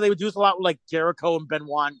lot. I remember they would do this a lot with, like, Jericho and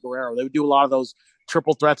Benoit and Guerrero. They would do a lot of those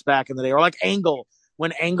triple threats back in the day, or like Angle.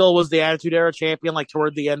 When Angle was the Attitude Era champion, like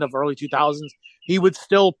toward the end of early 2000s, he would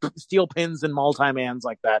still steal pins and multi-mans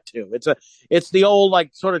like that too. It's the old,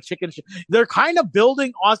 like, sort of chicken. They're kind of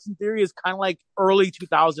building Austin Theory as kind of like early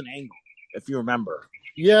 2000 Angle, if you remember.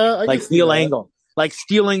 Yeah, like Steel Angle, like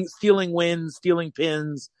stealing wins, stealing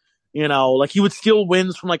pins. Like he would steal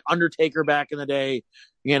wins from, like, Undertaker back in the day.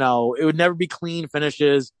 It would never be clean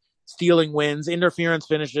finishes, stealing wins, interference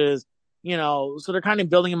finishes. So they're kind of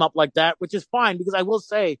building him up like that, which is fine because I will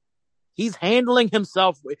say he's handling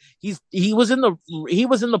himself. He was in the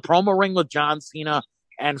promo ring with John Cena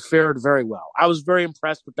and fared very well. I was very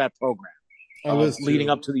impressed with that program. I was leading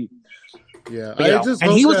up to the. Yeah, I just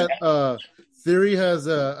hope that Theory has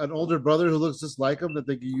an older brother who looks just like him that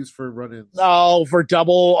they can use for run-ins. Oh, for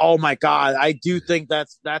double! Oh my God, I do think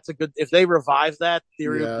that's a good. If they revive that,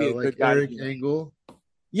 Theory would be a good guy. Eric Angle.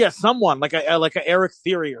 Yeah, someone like a Eric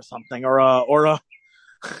Theory or something, or a.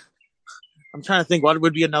 I'm trying to think what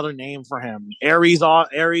would be another name for him. Aries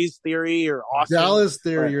Theory or Austin, Dallas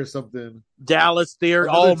Theory or something. Dallas Theory.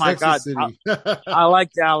 Another oh my Texas God, I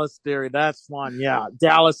like Dallas Theory. That's one. Yeah,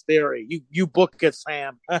 Dallas Theory. You book it,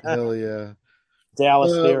 Sam. Hell yeah,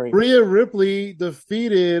 Dallas Theory. Rhea Ripley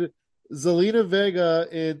defeated Zelina Vega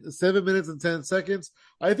in 7 minutes and 10 seconds.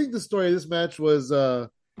 I think the story of this match was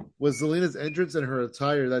Zelina's entrance and her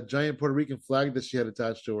attire, that giant Puerto Rican flag that she had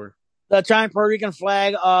attached to her. The giant Puerto Rican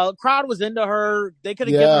flag. Crowd was into her. They could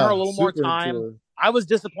have given her a little more time. I was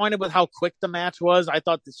disappointed with how quick the match was. I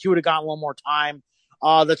thought that she would have gotten a little more time.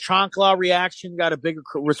 The chancla reaction got a bigger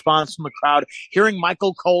response from the crowd. Hearing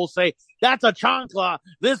Michael Cole say, "That's a chancla,"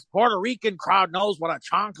 this Puerto Rican crowd knows what a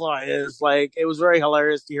chancla is. Like, it was very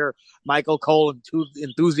hilarious to hear Michael Cole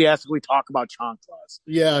enthusiastically talk about chanclas.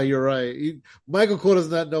 Yeah, you're right. Michael Cole does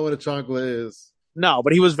not know what a chancla is. No,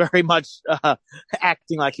 but he was very much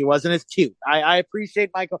acting like he was, and it's cute. I appreciate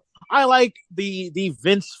Michael. I like the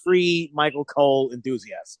Vince-free Michael Cole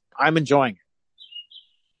enthusiasm. I'm enjoying it.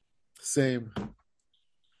 Same.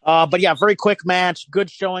 But yeah, very quick match. Good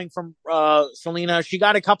showing from Selena. She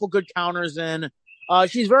got a couple good counters in.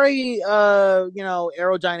 She's very,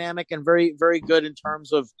 aerodynamic and very, very good in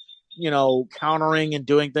terms of, countering and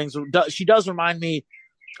doing things. She does remind me.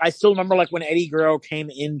 I still remember like when Eddie Guerrero came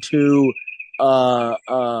into, Raw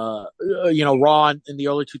in the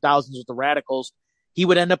early 2000s with the Radicals. He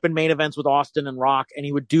would end up in main events with Austin and Rock, and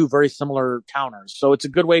he would do very similar counters. So it's a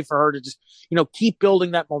good way for her to just, keep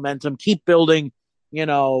building that momentum, keep building,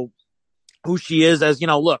 who she is as,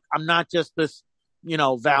 look, I'm not just this,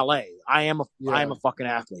 valet. I am a fucking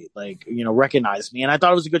athlete. Like, recognize me. And I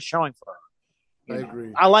thought it was a good showing for her. I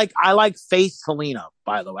agree. I like face Selena,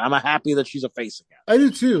 by the way. I'm happy that she's a face again. I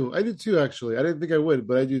do too, actually. I didn't think I would,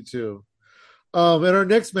 but I do too. In our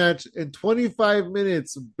next match, in 25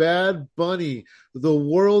 minutes, Bad Bunny, the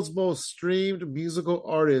world's most streamed musical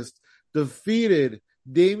artist, defeated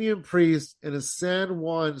Damian Priest in a San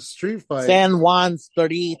Juan street fight. San Juan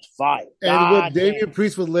street fight. And what Damian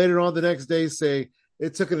Priest would later on the next day say,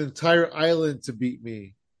 "It took an entire island to beat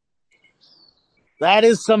me." That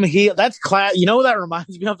is some heel. That's class. You know what that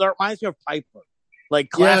reminds me of? That reminds me of Piper. Like,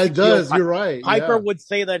 yeah, it does. You're right. Piper would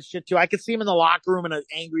say that shit too. I could see him in the locker room in an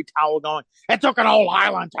angry towel going, "It took an whole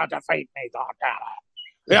island to defeat me,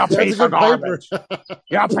 you piece of garbage.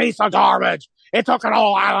 You piece of garbage. It took an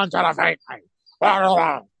whole island to defeat me."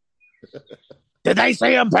 Did they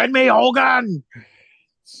see him pin me, Hogan?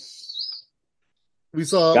 We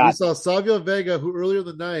saw Savio Vega, who earlier in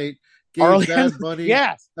the night gave Bad Bunny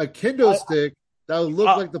a kendo stick that would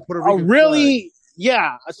look like the Puerto Rican flag.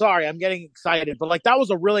 Yeah, sorry, I'm getting excited, but like that was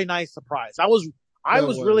a really nice surprise. I was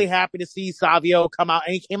really happy to see Savio come out,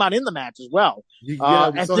 and he came out in the match as well. We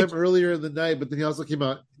saw him earlier in the night, but then he also came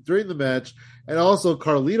out during the match, and also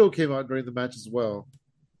Carlito came out during the match as well.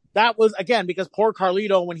 That was, again, because poor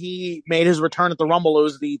Carlito, when he made his return at the Rumble, it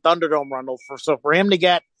was the Thunderdome Rumble. So for him to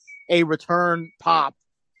get a return pop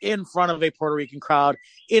in front of a Puerto Rican crowd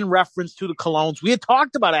in reference to the Colognes, we had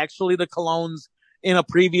talked about actually the Colognes in a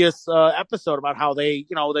previous episode about how they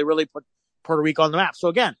really put Puerto Rico on the map. So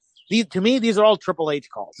again, to me, these are all Triple H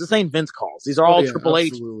calls. This ain't Vince calls. These are all Triple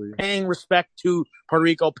absolutely. H paying respect to Puerto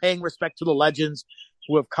Rico, paying respect to the legends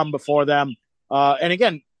who have come before them. And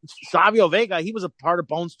again, Savio Vega, he was a part of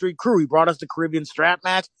Bone Street Crew. He brought us the Caribbean strap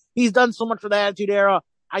match. He's done so much for the Attitude Era.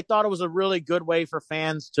 I thought it was a really good way for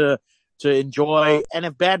fans to enjoy. And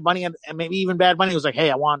if Bad Bunny, and maybe even Bad Bunny was like, "Hey,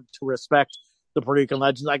 I want to respect the Puerto Rican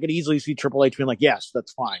legends," I could easily see Triple H being like, "Yes,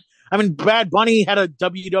 that's fine." I mean, Bad Bunny had a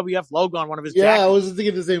WWF logo on one of his jackets. Yeah, I was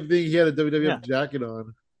thinking the same thing. He had a WWF jacket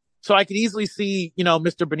on. So I could easily see,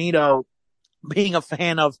 Mr. Benito being a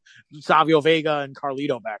fan of Savio Vega and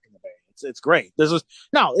Carlito back in the day. It's great.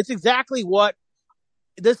 It's exactly what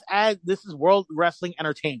this is World Wrestling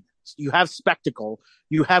Entertainment. You have spectacle,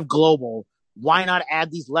 you have global. Why not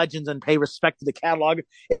add these legends and pay respect to the catalog?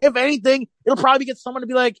 If anything, it'll probably get someone to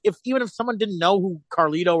be like, even if someone didn't know who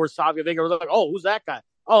Carlito or Savio Vega was, like, "Oh, who's that guy?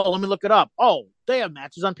 Oh, let me look it up. Oh, they have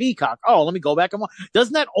matches on Peacock. Oh, let me go back and watch."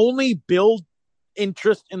 Doesn't that only build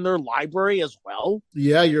interest in their library as well?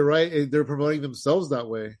 Yeah, you're right. They're promoting themselves that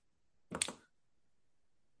way.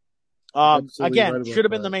 Again, should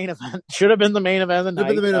have been the main event. Should have been the main event of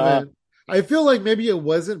the night. I feel like maybe it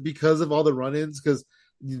wasn't because of all the run-ins, because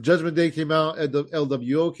Judgment Day came out, and the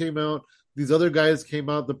LWO came out, these other guys came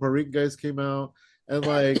out, the Puerto Rican guys came out, and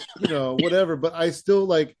like, whatever. But I still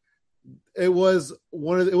like it was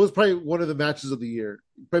probably one of the matches of the year.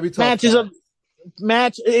 Probably top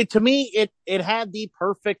match. To me, it had the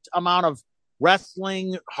perfect amount of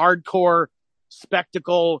wrestling, hardcore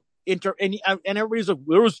spectacle. And everybody's like,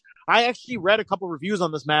 I actually read a couple reviews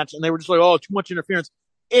on this match, and they were just like, "Oh, too much interference."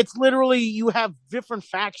 It's literally, you have different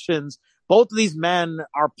factions. Both of these men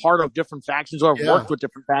are part of different factions or have worked with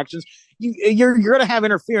different factions. You're going to have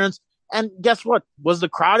interference. And guess what? Was the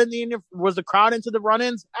crowd into the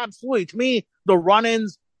run-ins? Absolutely. To me, the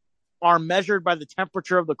run-ins are measured by the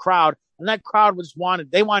temperature of the crowd, and that crowd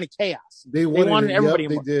wanted chaos. They wanted everybody.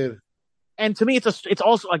 They did. And to me, it's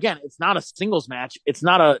also, again, it's not a singles match. It's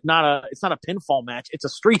not a pinfall match. It's a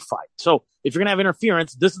street fight. So if you're gonna have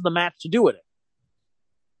interference, this is the match to do it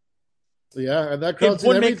in. Yeah, and that crowd's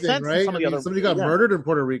seen everything, right? Somebody got murdered in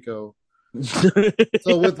Puerto Rico.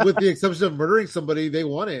 So with the exception of murdering somebody, they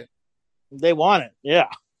want it. They want it, yeah.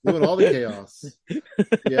 They want all the chaos.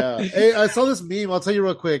 Yeah. Hey, I saw this meme. I'll tell you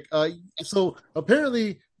real quick. So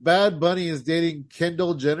apparently, Bad Bunny is dating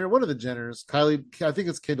Kendall Jenner. One of the Jenners, Kylie. I think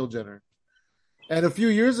it's Kendall Jenner. And a few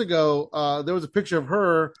years ago, there was a picture of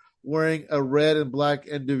her wearing a red and black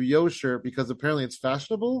NWO shirt because apparently it's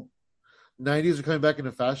fashionable. 90s are coming back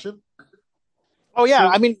into fashion. Oh yeah,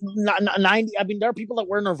 I mean, 90. I mean, there are people that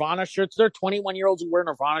wear Nirvana shirts. There are 21-year-olds who wear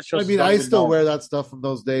Nirvana shirts. I mean, I still wear that stuff from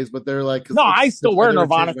those days, but they're like, no, I still wear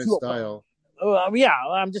Nirvana too. Style. Yeah,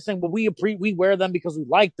 I'm just saying, but we wear them because we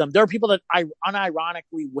like them. There are people that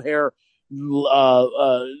unironically wear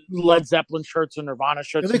Led Zeppelin shirts and Nirvana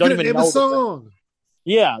shirts. And they couldn't name a song.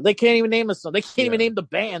 Yeah, they can't even name a song. They can't even name the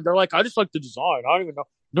band. They're like, I just like the design. I don't even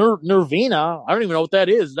know Nirvana. I don't even know what that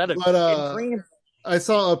is. Is that a I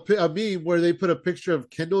saw a meme where they put a picture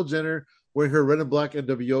of Kendall Jenner wearing her red and black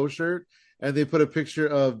NWO shirt, and they put a picture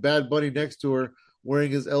of Bad Bunny next to her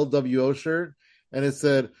wearing his LWO shirt, and it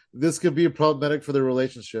said, "This could be problematic for their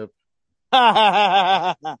relationship."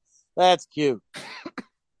 That's cute.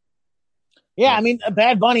 Yeah, I mean,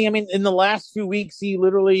 Bad Bunny, I mean, in the last few weeks, he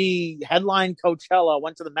literally headlined Coachella,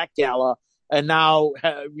 went to the Met Gala, and now,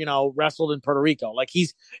 wrestled in Puerto Rico. Like, he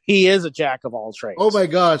is a jack of all trades. Oh my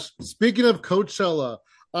gosh. Speaking of Coachella,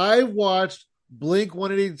 I watched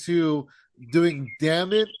Blink-182 doing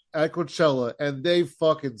Damn It at Coachella, and they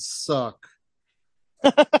fucking suck.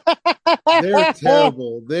 They're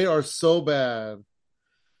terrible. They are so bad.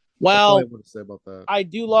 Well, I want to say about that. I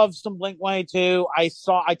do love some Blink-182. I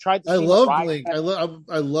tried to see. I love Blink. I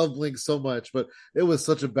love Blink so much, but it was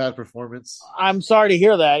such a bad performance. I'm sorry to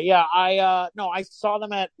hear that. Yeah, I saw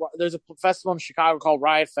them there's a festival in Chicago called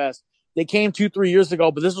Riot Fest. They came 2-3 years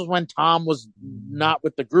ago, but this was when Tom was not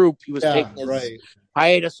with the group. He was taking his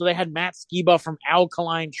hiatus. So they had Matt Skiba from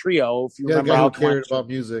Alkaline Trio, if you remember. Who cared about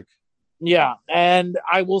music. Yeah, and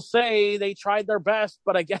I will say they tried their best,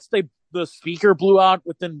 but I guess the speaker blew out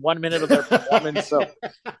within 1 minute of their performance. So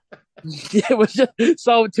it was just,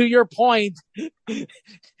 so to your point,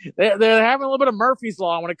 they're having a little bit of Murphy's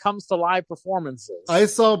Law when it comes to live performances. I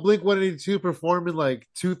saw Blink-182 perform in like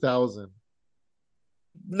 2000.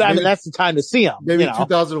 I mean, that's the time to see them. Maybe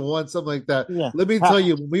 2001, something like that. Yeah. Let me tell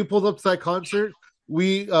you, when we pulled up to that concert,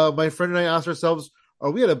 my friend and I asked ourselves,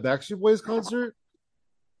 are we at a Backstreet Boys concert?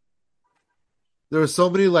 There were so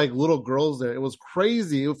many like little girls there. It was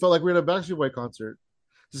crazy. It felt like we were at a Backstreet Boy concert,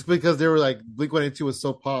 just because they were like Blink-182 was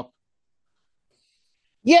so pop.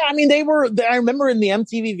 Yeah, I mean they were. I remember in the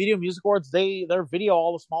MTV Video Music Awards, their video,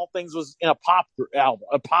 All the Small Things, was in a pop album,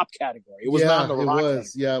 a pop category. It was not in the rock. It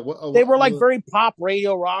was. Yeah, they were like very pop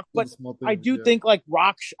radio rock, but I do think like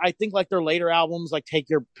rock. I think like their later albums, like Take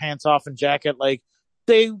Your Pants Off and Jacket, like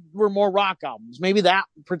they were more rock albums. Maybe that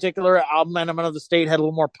particular album, Element of the State, had a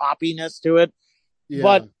little more poppiness to it. Yeah,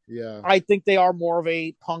 but I think they are more of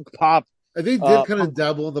a punk pop. They did kind of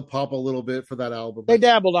dabble in the pop a little bit for that album. They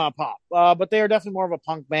dabbled on pop, but they are definitely more of a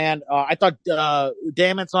punk band. I thought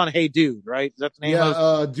Damn It's on Hey Dude, right? Is that the name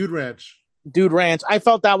of it? Dude Ranch. Dude Ranch. I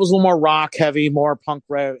felt that was a little more rock heavy, more punk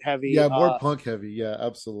heavy. Yeah, more punk heavy. Yeah,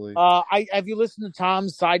 absolutely. Have you listened to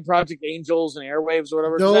Tom's side project Angels and Airwaves or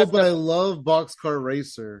whatever? No, but I love Boxcar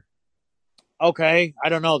Racer. Okay, I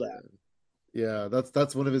don't know that. Yeah,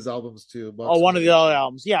 that's one of his albums too. One of the other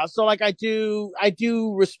albums. Yeah, so like I do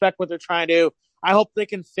respect what they're trying to do. I hope they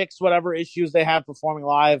can fix whatever issues they have performing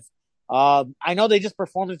live. I know they just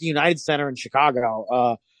performed at the United Center in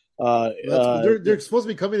Chicago. They're supposed to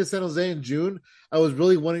be coming to San Jose in June. I was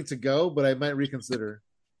really wanting to go, but I might reconsider.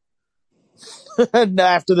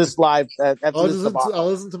 After this live, I'll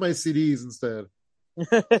listen to my CDs instead.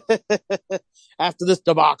 After this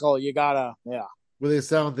debacle, you gotta, Where they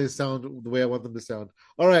sound the way I want them to sound.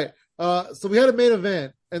 All right. So we had a main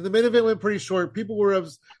event, and the main event went pretty short. People were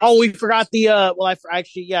we forgot the the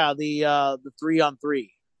 3-on-3.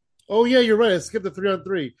 Oh yeah, you're right. I skipped the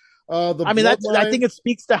 3-on-3. I think it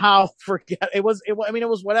speaks to how it was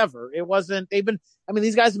whatever. It wasn't.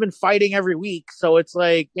 These guys have been fighting every week, so it's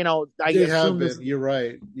like, You're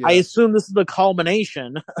right. Yeah. I assume this is the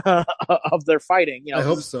culmination of their fighting. I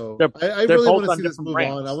hope so. I really want to see this move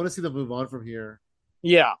on. I want to see them move on from here.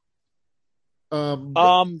 Yeah.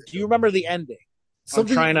 Do you remember the ending?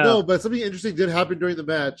 Something interesting did happen during the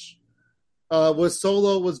match. Was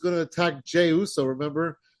Solo was going to attack Jey Uso,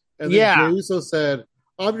 remember? And then Jey Uso said,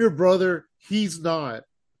 "I'm your brother. He's not."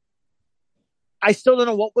 I still don't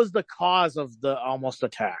know what was the cause of the almost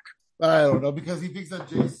attack. I don't know, because he thinks that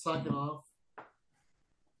Jay's sucking off.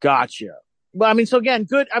 Gotcha. But I mean, so again,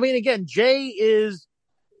 good. I mean, again, Jay is.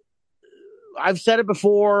 I've said it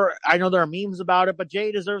before. I know there are memes about it, but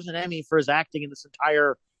Jay deserves an Emmy for his acting in this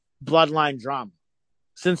entire Bloodline drama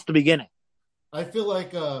since the beginning. I feel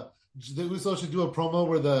like the Usos should do a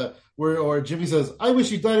promo where Jimmy says, "I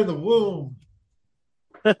wish you died in the womb."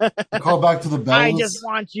 Call back to the bells. I just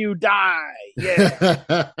want you die.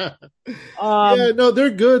 Yeah. Yeah, no,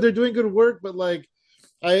 they're good. They're doing good work, but like,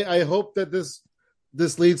 I hope that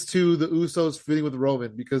this leads to the Usos feuding with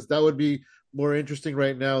Roman, because that would be more interesting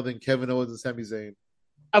right now than Kevin Owens and Sami Zayn.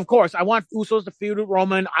 Of course, I want Usos to feud with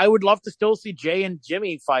Roman. I would love to still see Jay and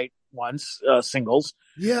Jimmy fight once, singles.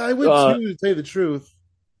 Yeah, I would too, to tell you the truth.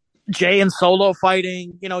 Jay and Solo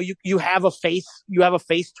fighting. You know, you have a face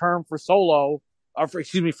term for Solo, or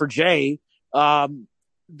for Jay. And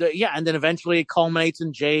then eventually it culminates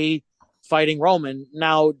in Jay fighting Roman.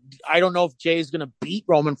 Now, I don't know if Jay is going to beat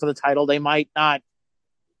Roman for the title. They might not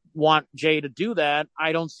want Jay to do that.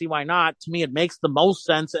 I don't see why not. To me, it makes the most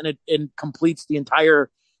sense, and it completes the entire,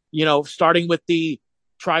 starting with the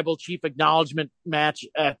Tribal Chief acknowledgement match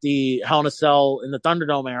at the Hell in a Cell in the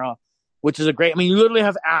Thunderdome era, which is a great. I mean, you literally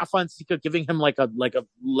have Alpha and Sika giving him like a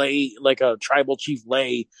Tribal Chief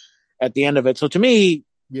lay at the end of it. So to me,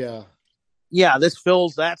 yeah, this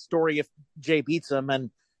fills that story if Jay beats him,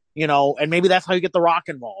 and maybe that's how you get The Rock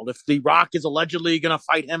involved. If The Rock is allegedly going to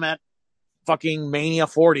fight him at fucking Mania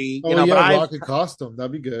 40, but Rock and costume,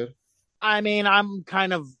 that'd be good. I mean,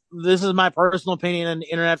 this is my personal opinion, and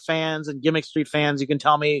internet fans and Gimmick Street fans, you can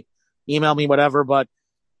tell me, email me, whatever, but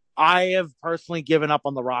I have personally given up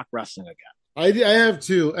on The Rock wrestling again. I have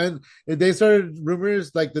too. And they started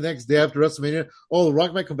rumors like the next day after WrestleMania, The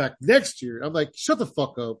Rock might come back next year. I'm like, shut the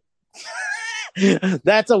fuck up.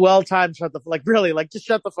 That's a well-timed just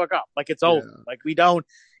shut the fuck up. Like, it's over. Like, we don't.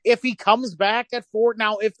 If he comes back at 40,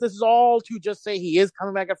 now, if this is all to just say he is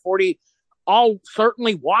coming back at 40, I'll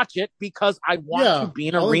certainly watch it because I want to be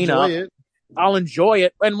in an arena. I'll enjoy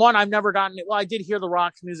it. And I've never gotten it. Well, I did hear The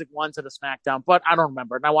Rock's music once at a SmackDown, but I don't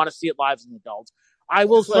remember. And I want to see it live as an adult. I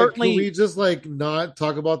will certainly. Can we just not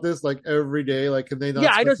talk about this every day? Like, can they not?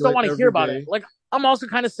 Yeah, I just don't want to hear about it. Like, I'm also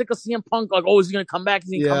kind of sick of CM Punk. Like, is he going to come back? Is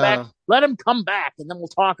he going to come back? Let him come back, and then we'll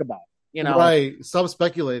talk about it. Right? Stop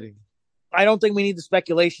speculating. I don't think we need the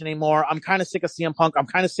speculation anymore. I'm kind of sick of CM Punk. I'm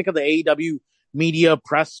kind of sick of the AEW media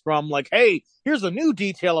press scrum. Like, hey, here's a new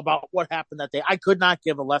detail about what happened that day. I could not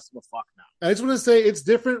give a less of a fuck now. I just want to say it's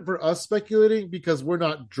different for us speculating because we're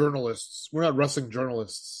not journalists. We're not wrestling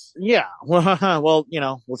journalists. Yeah. Well,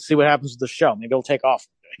 let's see what happens with the show. Maybe it'll take off.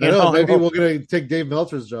 Maybe we're going to take Dave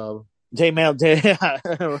Meltzer's job. Gimmick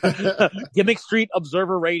Street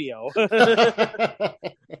Observer Radio.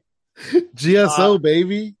 GSO,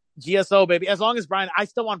 baby. GSO, baby. As long as I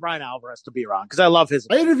still want Brian Alvarez to be around because I love his.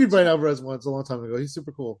 I interviewed Brian Alvarez once a long time ago. He's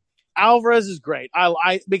super cool. Alvarez is great.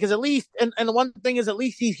 Because at least, and the one thing is, at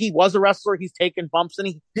least he was a wrestler. He's taken bumps,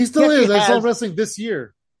 and he still is. I saw him wrestling this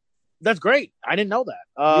year. That's great. I didn't know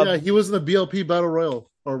that. He was in the BLP Battle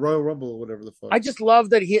Royal or Royal Rumble or whatever the fuck. I just love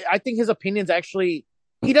that I think his opinions actually.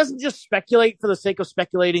 He doesn't just speculate for the sake of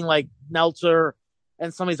speculating like Meltzer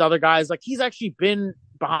and some of these other guys. Like, he's actually been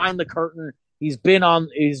behind the curtain. He's been in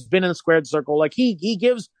the squared circle. Like, he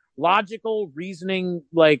gives logical reasoning,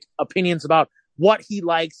 like, opinions about what he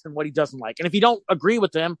likes and what he doesn't like. And if you don't agree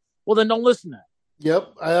with them, well, then don't listen to him.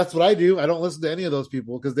 Yep. That's what I do. I don't listen to any of those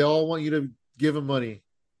people because they all want you to give them money.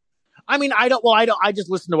 I mean, I don't. I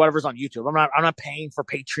just listen to whatever's on YouTube. I'm not paying for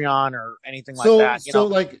Patreon or anything like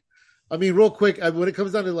that. I mean, real quick, when it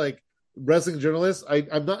comes down to wrestling journalists,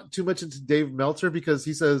 I'm not too much into Dave Meltzer because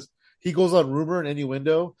he says he goes on rumor and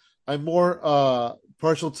innuendo. I'm more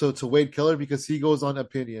partial to Wade Keller because he goes on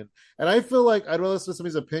opinion. And I feel like I'd rather listen to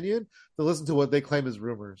somebody's opinion than listen to what they claim as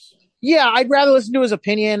rumors. Yeah, I'd rather listen to his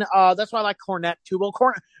opinion. That's why I like Cornette too. Well,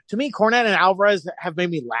 to me, Cornette and Alvarez have made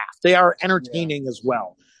me laugh. They are entertaining as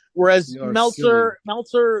well. Whereas Meltzer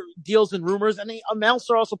deals in rumors, and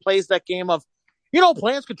Meltzer also plays that game of,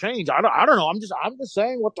 plans could change. I don't know. I'm just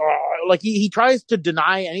saying what he tries to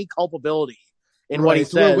deny any culpability in what he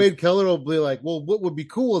says. Wade Keller will be like, well, what would be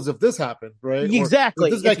cool is if this happened, right?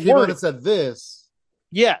 Exactly. Or if this guy came out and said this.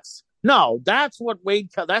 Yes. No, that's what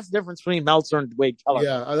that's the difference between Meltzer and Wade Keller.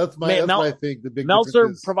 Yeah, that's what I think. The big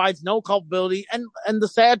Meltzer provides no culpability, and the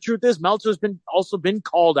sad truth is Meltzer's also been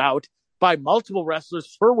called out by multiple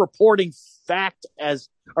wrestlers for reporting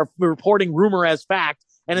reporting rumor as fact,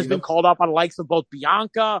 and has been called out by the likes of both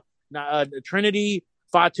Bianca, Trinity,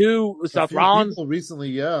 Fatu, Seth Rollins. Recently,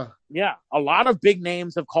 yeah. A lot of big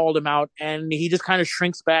names have called him out, and he just kind of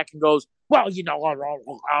shrinks back and goes,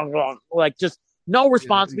 well, like just no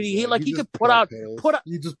responsibility. He could put out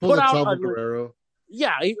he just pulled a Chavo Guerrero.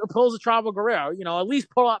 Yeah, he pulls a Chavo Guerrero. At least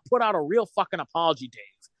put out a real fucking apology, Dave.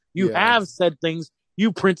 You have said things.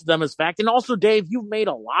 You printed them as fact. And also, Dave, you've made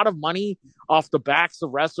a lot of money off the backs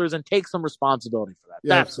of wrestlers, and take some responsibility for that.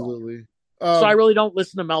 Yeah, that's absolutely. So I really don't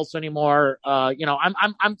listen to Meltzer anymore.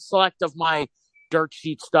 I'm selective my dirt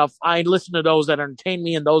sheet stuff. I listen to those that entertain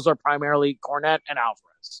me, and those are primarily Cornette and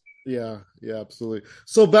Alvarez. Yeah, absolutely.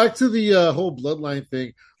 So back to the whole bloodline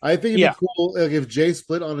thing. I think it'd be cool if Jay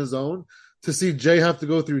split on his own, to see Jay have to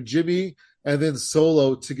go through Jimmy and then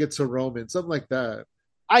Solo to get to Roman, something like that.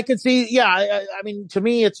 I could see, I mean, to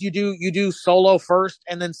me, it's you do Solo first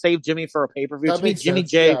and then save Jimmy for a pay-per-view. To me,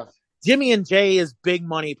 Jimmy and Jay is big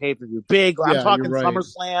money pay-per-view. Big. Yeah, I'm talking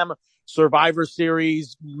SummerSlam, Survivor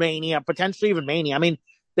Series, Mania, potentially even Mania. I mean,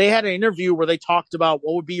 they had an interview where they talked about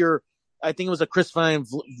what would be I think it was a Chris Van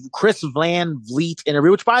Vliet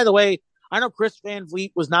interview, which, by the way, I know Chris Van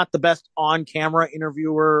Vliet was not the best on-camera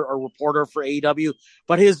interviewer or reporter for AEW,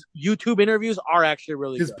 but his YouTube interviews are actually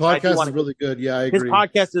really good. His podcast is really good. Yeah, I agree. His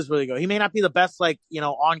podcast is really good. He may not be the best,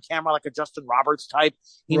 on camera, like a Justin Roberts type.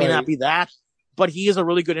 He may not be that, but he is a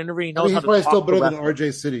really good interviewer. He knows how to talk. He's probably still better than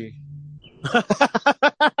RJ City.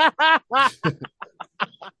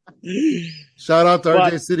 Shout out to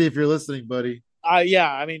RJ City if you're listening, buddy.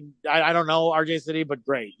 I mean, I don't know RJ City, but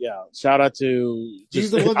great. Yeah. Shout out to he's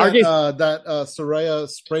the one that Saraya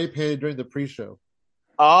spray painted during the pre-show.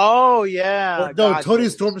 Oh yeah. Tony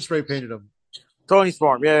Storm spray painted him. Tony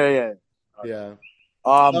Storm. Yeah.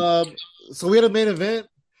 So we had a main event.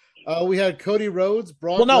 We had Cody Rhodes,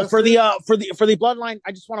 Brock Lesnar. For the bloodline,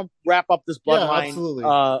 I just want to wrap up this bloodline. Absolutely.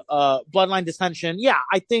 Bloodline dissension. Yeah,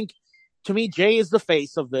 I think to me, Jay is the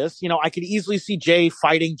face of this. I could easily see Jay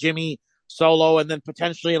fighting Jimmy Solo, and then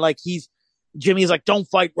potentially Jimmy's like, don't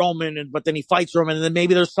fight Roman, but then he fights Roman, and then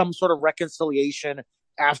maybe there's some sort of reconciliation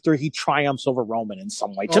after he triumphs over Roman in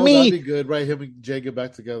some way. To me, that'd be good, right? Him and Jay get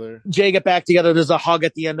back together. There's a hug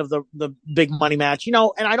at the end of the big money match, and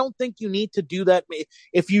I don't think you need to do that.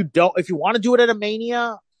 If you want to do it at a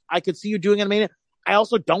Mania, I could see you doing it at a Mania. I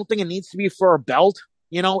also don't think it needs to be for a belt.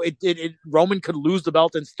 Roman could lose the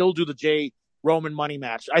belt and still do the Jay Roman money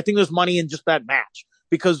match. I think there's money in just that match.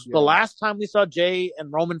 Because the last time we saw Jay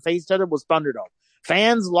and Roman face each other was Thunderdome.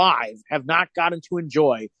 Fans live have not gotten to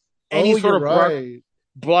enjoy any sort of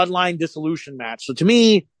bloodline dissolution match. So to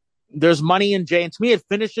me, there's money in Jay. And to me, it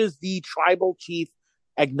finishes the tribal chief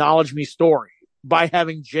acknowledge me story by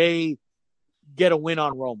having Jay get a win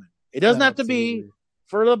on Roman. It doesn't have to be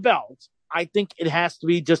for the belt. I think it has to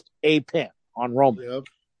be just a pin on Roman. Yep.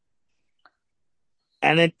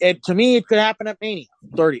 And it to me, it could happen at Mania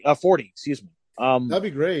 40, excuse me. That'd be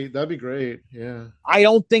great. Yeah. I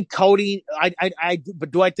don't think Cody. But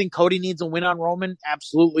do I think Cody needs a win on Roman?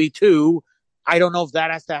 Absolutely, too. I don't know if that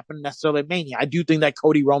has to happen necessarily at Mania. I do think that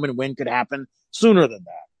Cody Roman win could happen sooner than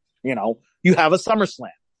that. You have a SummerSlam.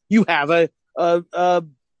 You have a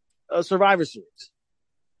Survivor Series.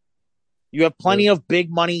 You have plenty of big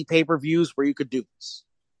money pay-per-views where you could do this.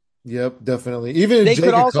 Yep, definitely. Even they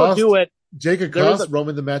could also do it. Jake could cost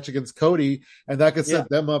Roman the match against Cody, and that could set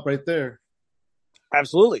them up right there.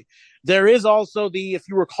 Absolutely. There is also if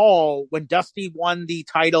you recall, when Dusty won the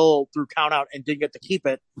title through countout and didn't get to keep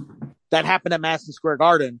it, that happened at Madison Square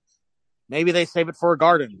Garden. Maybe they save it for a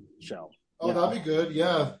Garden show. Oh, that'd be good.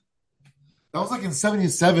 Yeah. That was like in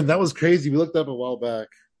 77. That was crazy. We looked up a while back.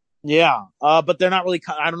 Yeah. But they're not really,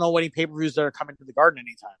 I don't know any pay-per-views that are coming to the Garden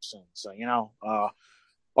anytime soon. So,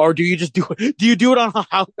 or do you just do it on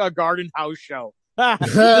a Garden house show?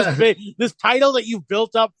 this title that you've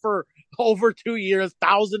built up for over 2 years,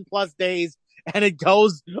 1,000+ days, and it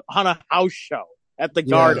goes on a house show at the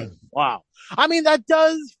Garden. Wow. I mean, that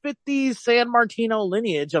does fit the San Martino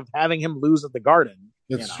lineage of having him lose at the Garden.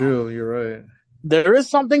 That's true. You're right. There is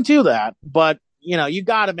something to that, but you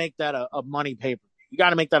got to make that a money paper. You got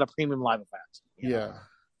to make that a premium live event.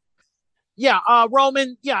 Yeah.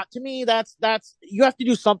 Roman. Yeah. To me, that's you have to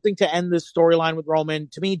do something to end this storyline with Roman.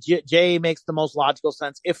 To me, Jay makes the most logical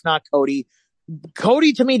sense, if not Cody.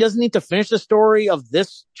 Cody, to me, doesn't need to finish the story of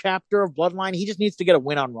this chapter of Bloodline. He just needs to get a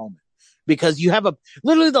win on Roman, because you have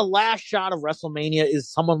literally the last shot of WrestleMania is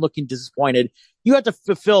someone looking disappointed. You have to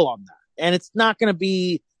fulfill on that. And it's not going to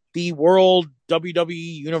be the world WWE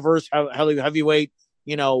universe heavyweight,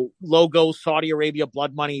 logo Saudi Arabia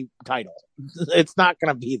blood money title. It's not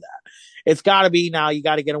going to be that. It's got to be now. You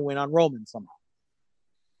got to get a win on Roman somehow.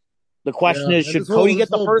 The question is, should Cody get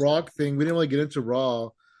the first Brock thing? We didn't really get into Raw.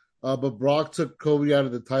 But Brock took Cody out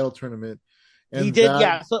of the title tournament. And he did,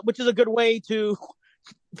 so, which is a good way to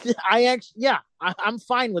I'm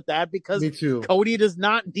fine with that because Me too. Cody does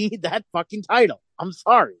not need that fucking title. I'm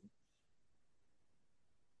sorry.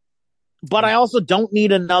 But I also don't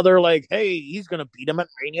need another, like, hey, he's going to beat him at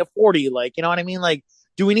Mania 40. Like, you know what I mean? Like,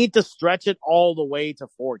 do we need to stretch it all the way to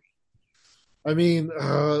 40? I mean,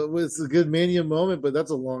 it's a good Mania moment, but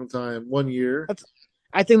that's a long time. 1 year.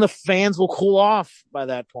 I think the fans will cool off by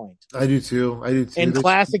that point. I do too. In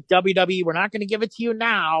classic WWE, we're not going to give it to you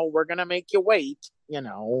now. We're going to make you wait, you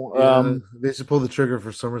know. Yeah, they should pull the trigger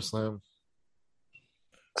for SummerSlam.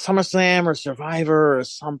 SummerSlam or Survivor or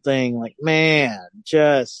something. Like, man,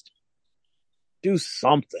 just do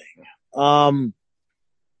something.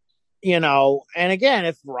 You know, and again,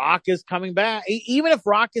 if Rock is coming back, even if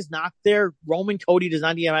Rock is not there, Roman Cody does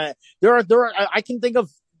not need. There are. I can think of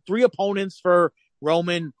 3 opponents for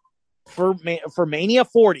Roman for Mania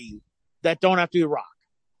 40 that don't have to be Rock.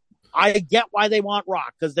 I get why they want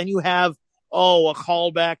Rock, because then you have a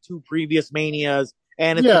callback to previous Manias,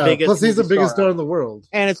 and it's the biggest. Plus, he's the biggest star in the world,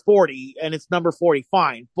 and it's 40, and it's number 40.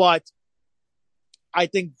 Fine, but I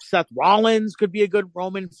think Seth Rollins could be a good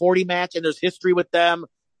Roman 40 match, and there's history with them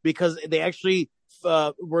because they actually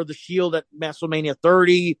were the Shield at WrestleMania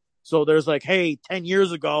 30. So there's like, hey, 10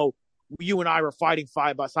 years ago, you and I were fighting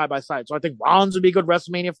side by side. So I think Rollins would be a good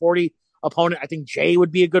WrestleMania 40 opponent. I think Jay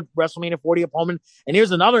would be a good WrestleMania 40 opponent. And here's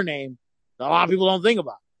another name that a lot of people don't think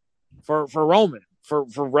about for Roman for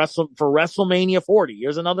WrestleMania 40.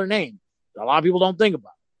 Here's another name that a lot of people don't think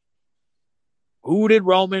about. Who did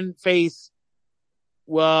Roman face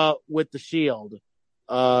with the Shield?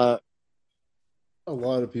 A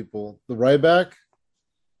lot of people. The Ryback.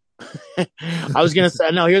 I was gonna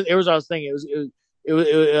say no. Here's what I was thinking. It was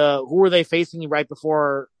who were they facing right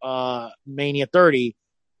before Mania 30?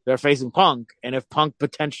 They're facing Punk, and if Punk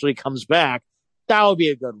potentially comes back, that would be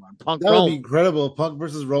a good one. Punk that would be incredible. Punk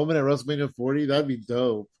versus Roman at WrestleMania 40. That'd be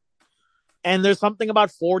dope. And there's something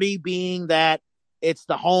about 40 being that it's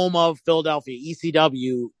the home of Philadelphia,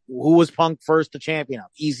 ECW. Who was Punk first to champion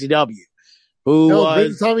of? ECW.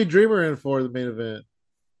 Bring Tommy Dreamer in for the main event.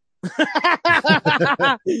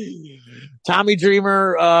 Tommy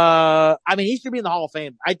Dreamer. I mean, he should be in the Hall of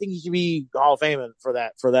Fame. I think he should be Hall of Fame for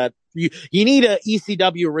that. You need a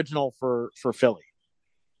ECW original for Philly.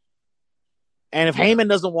 And if Heyman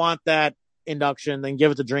doesn't want that induction, then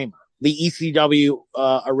give it to Dreamer, the ECW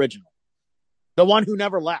original, the one who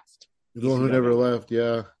never left. The one who never left.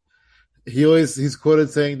 Yeah, he's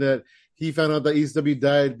quoted saying that he found out that ECW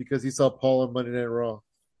died because he saw Paul on Monday Night Raw.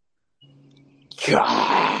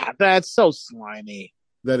 God, that's so slimy.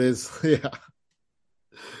 That is, yeah.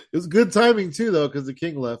 It was good timing too, though, because the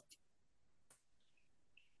King left.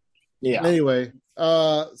 Yeah. Anyway,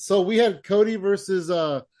 so we had Cody versus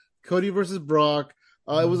Brock.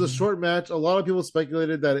 It was a short match. A lot of people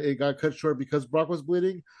speculated that it got cut short because Brock was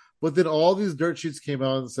bleeding, but then all these dirt sheets came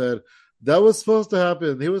out and said that was supposed to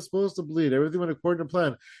happen. He was supposed to bleed. Everything went according to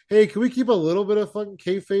plan. Hey, can we keep a little bit of fucking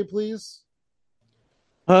kayfabe, please?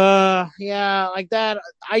 Yeah, like that.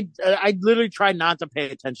 I literally try not to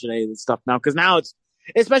pay attention to any of this stuff now, because now it's,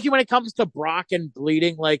 especially when it comes to Brock and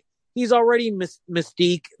bleeding, like he's already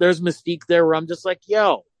Mystique. There's Mystique there where I'm just like,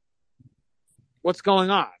 yo, what's going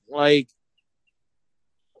on? Like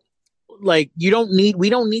we don't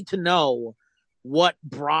need to know what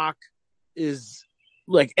Brock is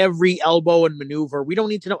like, every elbow and maneuver. We don't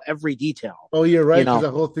need to know every detail. Oh, you're right. Because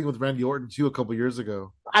that whole thing with Randy Orton too a couple years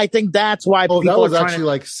ago. I think that's why. Oh, that was actually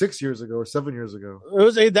like 6 years ago or 7 years ago. It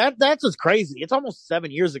was that's what's crazy. It's almost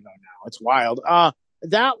 7 years ago now. It's wild.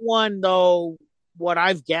 That one though, what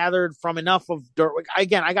I've gathered from enough of dirt.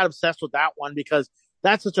 Again, I got obsessed with that one because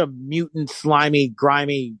that's such a mutant, slimy,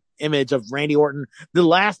 grimy image of Randy Orton. The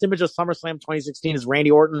last image of SummerSlam 2016 is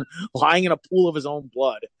Randy Orton lying in a pool of his own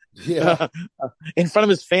blood. Yeah. In front of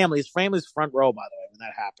his family. His family's front row, by the way, when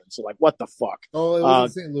that happened. So like, what the fuck? Oh, it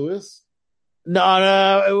was in St. Louis? No.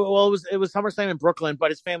 Well, it was SummerSlam in Brooklyn,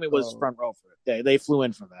 but his family was front row for it. They flew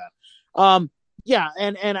in for that. Yeah,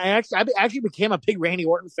 and I actually became a big Randy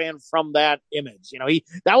Orton fan from that image. You know,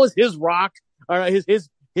 that was his Rock, or his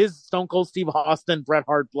Stone Cold Steve Austin, Bret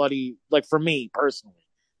Hart bloody, like, for me personally.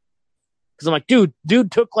 Because I'm like,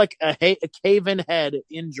 dude took like a cave-in head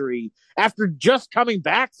injury after just coming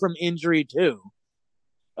back from injury too.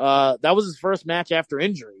 That was his first match after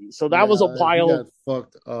injury, so that was a wild. He got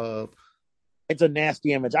fucked up. It's a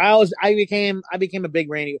nasty image. I became a big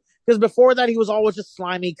Randy, because before that he was always just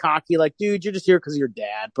slimy, cocky, like, dude, you're just here because of your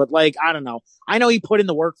dad. But like, I don't know. I know he put in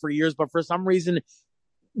the work for years, but for some reason,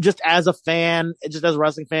 just as a fan, just as a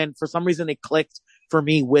wrestling fan, for some reason it clicked for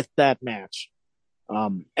me with that match.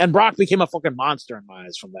 And Brock became a fucking monster in my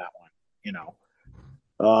eyes from that one, you know.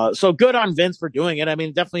 So good on Vince for doing it. I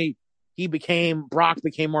mean, definitely Brock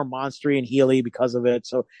became more monstery and heely because of it.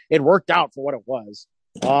 So it worked out for what it was.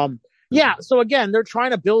 Yeah. So again, they're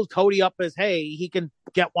trying to build Cody up as, hey, he can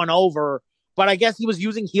get one over, but I guess he was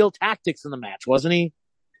using heel tactics in the match, wasn't he?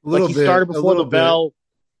 Like he started before the bell,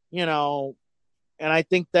 you know, and I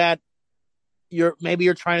think that you're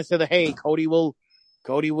trying to say that, hey, Cody will,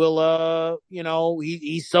 you know,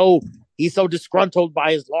 he's so disgruntled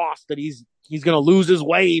by his loss that he's going to lose his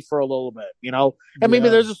way for a little bit, you know, and maybe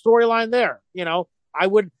there's a storyline there, you know.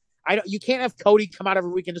 You can't have Cody come out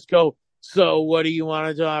every week and just go, so what do you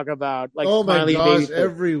want to talk about? Like, oh my gosh,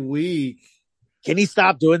 every week. Can he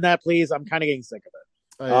stop doing that, please? I'm kind of getting sick of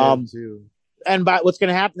it. I am too. And what's going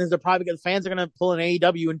to happen is the fans are going to pull an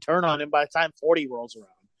AEW and turn on him by the time 40 rolls around.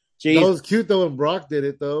 Jeez. That was cute though when Brock did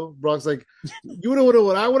it though. Brock's like, you know what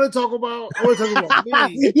I want to talk about? I want to talk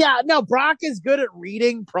about me. Yeah, no, Brock is good at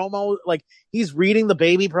reading promos. Like he's reading the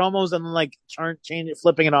baby promos and then like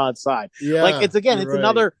flipping it on its side. Yeah, like it's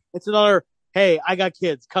another. Hey, I got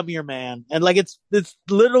kids. Come here, man. And like it's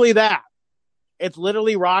literally that. It's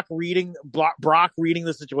literally Brock reading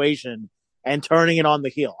the situation and turning it on the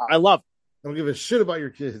heel. I love it. I don't give a shit about your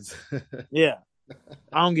kids. Yeah.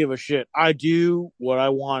 I don't give a shit. I do what I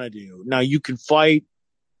want to do. Now you can fight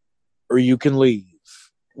or you can leave.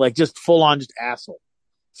 Like just full on asshole.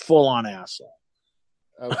 Full on asshole.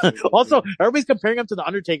 Also, everybody's comparing him to the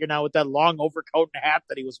Undertaker now with that long overcoat and hat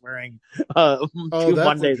that he was wearing.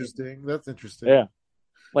 That's interesting. That's interesting. Yeah.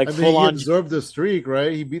 Like I mean, full on absorbed the streak,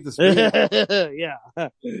 right? He beat the streak. Yeah.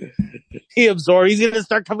 He absorbed. He's going to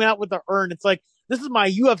start coming out with the urn. It's like, this is my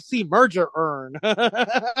UFC merger urn.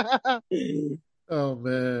 Oh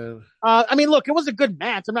man. I mean, look, it was a good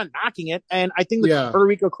match. I'm not knocking it, and I think the Puerto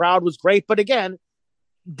Rico crowd was great. But again,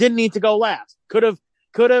 didn't need to go last. Could have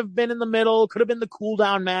been in the middle. Could have been the cool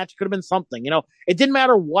down match. Could have been something. You know, it didn't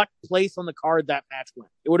matter what place on the card that match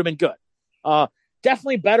went. It would have been good.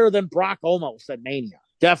 Definitely better than Brock Omos at Mania.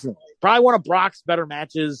 Definitely, probably one of Brock's better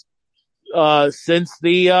matches since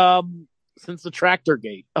the Tractor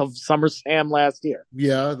Gate of SummerSlam last year.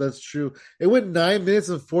 Yeah, that's true. It went 9 minutes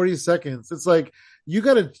and 40 seconds. It's like you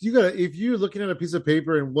gotta if you're looking at a piece of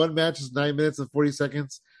paper and one match is 9 minutes and 40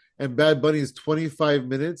 seconds and Bad Bunny is 25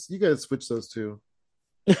 minutes, you gotta switch those two.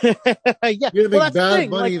 Yeah, you're gonna make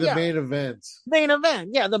Bad Bunny the main event. Main event,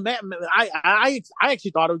 yeah. I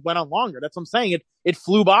actually thought it went on longer. That's what I'm saying. It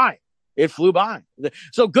flew by. It flew by.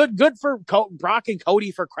 So good for Brock and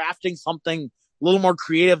Cody for crafting something a little more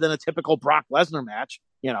creative than a typical Brock Lesnar match.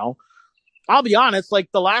 You know, I'll be honest. Like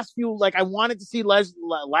the last few, like I wanted to see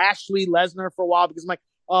Lashley Lesnar for a while because I'm like,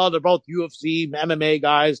 oh, they're both UFC MMA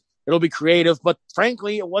guys. It'll be creative, but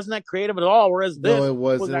frankly, it wasn't that creative at all. Whereas this, no, it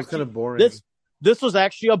was kind of boring. This was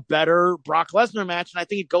actually a better Brock Lesnar match, and I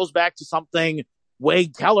think it goes back to something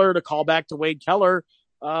Wade Keller, to call back to Wade Keller.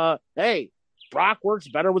 Hey, Brock works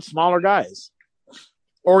better with smaller guys,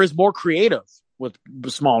 or is more creative with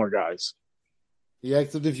smaller guys. Yeah,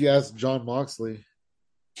 except if you ask John Moxley.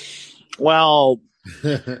 Well,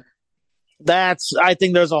 I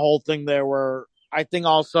think there's a whole thing there where I think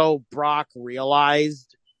also Brock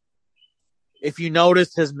realized, if you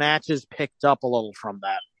notice, his matches picked up a little from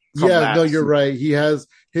that. No, you're right.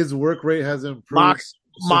 His work rate has improved.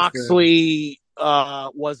 Moxley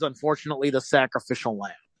was unfortunately the sacrificial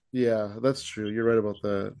lamb. Yeah, that's true. You're right about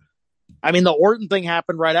that. I mean, the Orton thing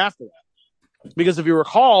happened right after that. Because if you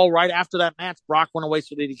recall, right after that match, Brock went away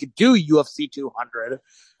so that he could do UFC 200.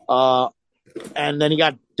 And then he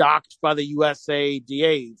got docked by the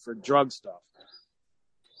USADA for drug stuff.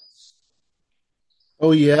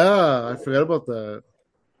 Oh, yeah. I forgot about that.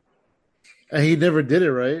 And he never did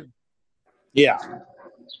it, right? Yeah.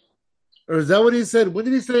 Or is that what he said? When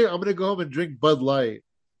did he say, I'm going to go home and drink Bud Light?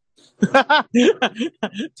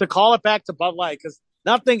 To call it back to Bud Light, because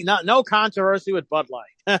no controversy with Bud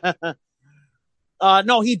Light.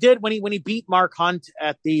 No, he did when he beat Mark Hunt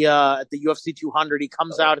at the UFC 200. He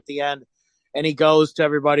comes out at the end and he goes to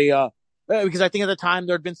everybody because I think at the time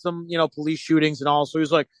there had been some police shootings and all. So he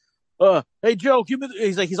was like, "Hey Joe,"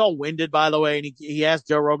 he's all winded by the way, and he asked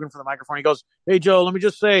Joe Rogan for the microphone. He goes, "Hey Joe, let me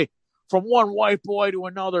just say, from one white boy to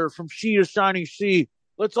another, from sea to shining sea,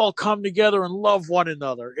 let's all come together and love one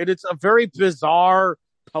another." It's a very bizarre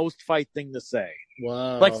post-fight thing to say.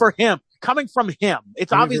 Wow. Like for him, coming from him,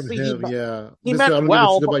 it's obviously he meant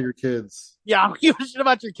well. About your kids. Yeah, I don't give a shit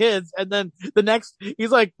about your kids. And then the next,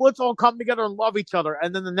 he's like, let's all come together and love each other.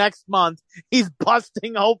 And then the next month, he's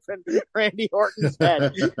busting open Randy Orton's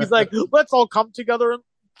head. He's like, let's all come together and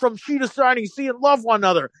from sea to shining sea and love one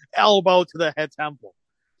another. Elbow to the head temple.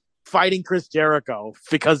 fighting Chris Jericho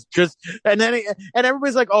because and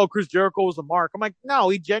everybody's like, oh, Chris Jericho was a mark. I'm like, no,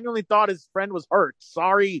 he genuinely thought his friend was hurt.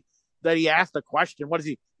 Sorry that he asked a question. What is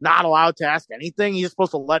he not allowed to ask anything? He's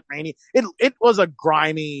supposed to let Randy. It was a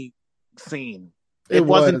grimy scene. It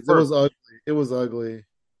wasn't. It was ugly. It was ugly.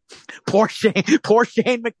 Poor Shane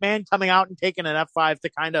McMahon coming out and taking an F5 to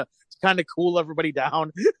kind of cool everybody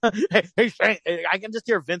down. Hey Shane, I can just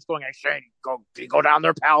hear Vince going, "Hey Shane, go down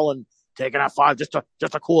there, pal, and take an F5 just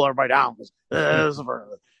to cool everybody down."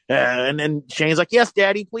 And then Shane's like, "Yes,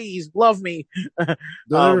 Daddy, please love me.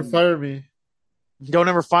 Don't ever fire me. Don't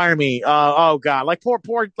ever fire me." Oh God, like poor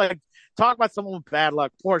like talk about someone with bad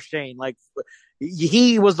luck. Poor Shane. Like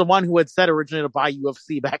he was the one who had said originally to buy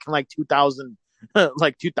UFC back in like 2000.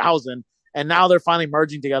 Like 2000, and now they're finally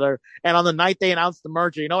merging together. And on the night they announced the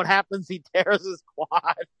merger, you know what happens? He tears his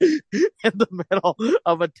quad in the middle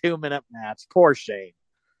of a 2-minute match. Poor Shane.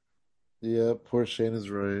 Yeah, poor Shane is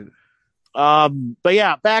right. But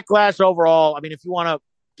yeah, Backlash overall. I mean, if you want to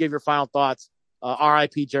give your final thoughts,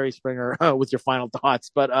 R.I.P. Jerry Springer with your final thoughts.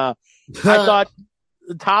 But I thought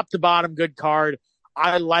top to bottom, good card.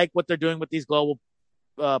 I like what they're doing with these global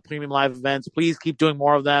premium live events. Please keep doing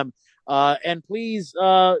more of them. And please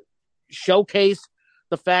showcase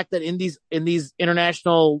the fact that in these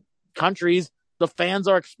international countries, the fans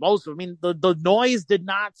are explosive. I mean, the noise did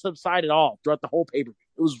not subside at all throughout the whole pay-per-view.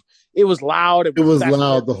 It was loud. It was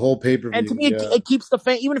loud the whole pay-per-view. And to me, it keeps the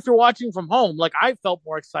fan. Even if you're watching from home, like I felt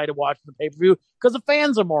more excited watching the pay-per-view because the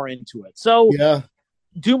fans are more into it. So yeah,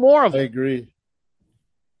 do more of it. I agree.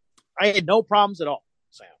 I had no problems at all,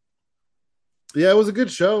 Sam. Yeah, it was a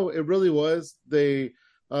good show. It really was. They.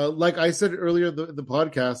 Like I said earlier in the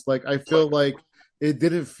podcast, like I feel like it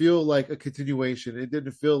didn't feel like a continuation. It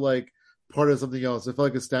didn't feel like part of something else. It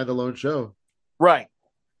felt like a standalone show. Right.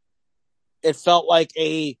 It felt like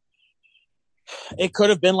it could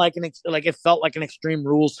have been like it felt like an Extreme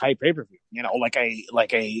Rules type pay-per-view. You know, like a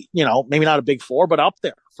maybe not a big four, but up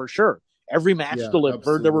there for sure. Every match delivered.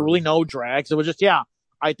 Absolutely. There were really no drags. It was just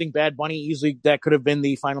I think Bad Bunny easily, that could have been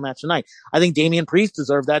the final match tonight. I think Damian Priest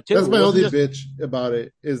deserved that too. That's my only bitch about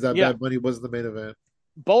it, is that Bad Bunny wasn't the main event.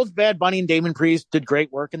 Both Bad Bunny and Damian Priest did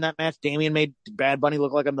great work in that match. Damian made Bad Bunny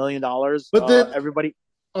look like $1 million. But then everybody.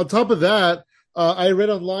 On top of that, I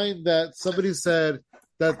read online that somebody said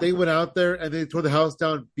that they went out there and they tore the house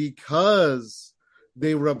down because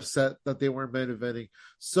they were upset that they weren't main eventing.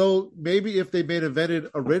 So maybe if they main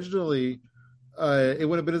evented originally, it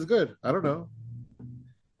wouldn't have been as good. I don't know.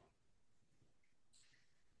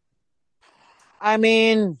 I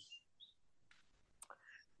mean,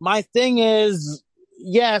 my thing is,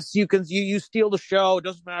 yes, you steal the show. It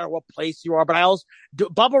doesn't matter what place you are. But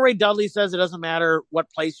Bubba Ray Dudley says it doesn't matter what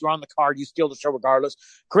place you're on the card. You steal the show regardless.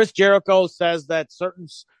 Chris Jericho says that certain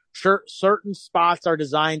spots are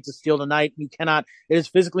designed to steal the night. You cannot. It is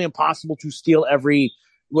physically impossible to steal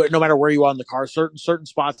no matter where you are on the card. Certain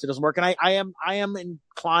spots it doesn't work. And I am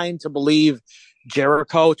inclined to believe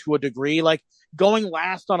Jericho to a degree. Like going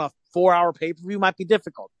last on a 4-hour pay-per-view might be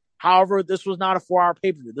difficult. However, this was not a 4-hour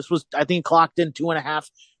pay-per-view. This was, I think, clocked in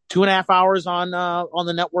 2.5 hours on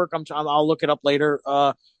the network. I'll look it up later.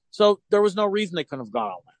 So there was no reason they couldn't have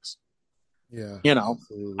gone on last. Yeah. You know,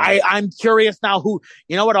 I'm curious now who,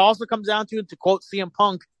 what it also comes down to quote CM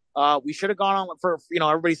Punk, we should have gone on for,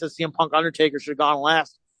 everybody says CM Punk Undertaker should have gone on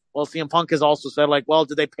last. Well, CM Punk has also said like, well,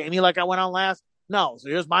 did they pay me like I went on last? No. So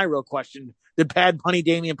here's my real question. Did Bad Bunny,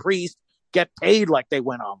 Damian Priest get paid like they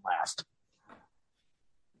went on last?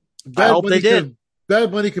 I hope they did.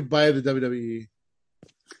 Bad Bunny could buy the WWE.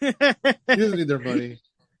 He doesn't need their money.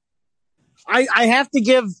 I have to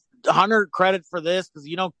give Hunter credit for this because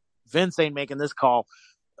Vince ain't making this call.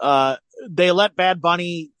 They let Bad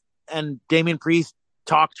Bunny and Damian Priest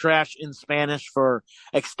talk trash in Spanish for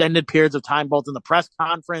extended periods of time, both in the press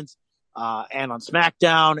conference and on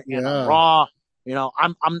SmackDown and on Raw.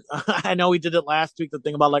 I know we did it last week. The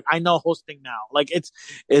thing about like I know hosting now, like it's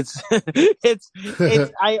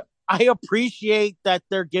I appreciate that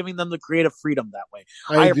they're giving them the creative freedom that way.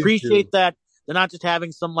 I appreciate that they're not just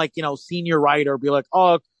having some senior writer be like,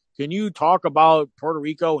 oh, can you talk about Puerto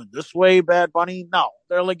Rico in this way, Bad Bunny? No,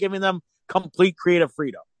 they're like giving them complete creative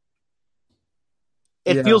freedom.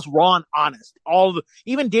 It feels raw and honest.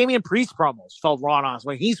 Even Damian Priest promos felt raw and honest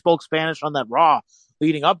when he spoke Spanish on that Raw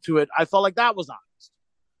leading up to it. I felt like that was honest.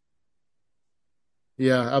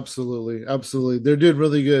 Yeah, absolutely, absolutely. They're doing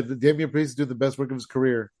really good. Damian Priest is doing the best work of his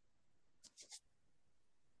career.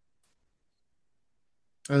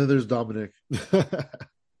 And then there's Dominic.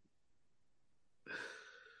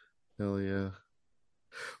 Hell yeah.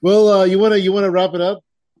 Well, you wanna wrap it up?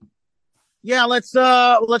 Yeah, let's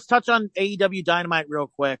touch on AEW Dynamite real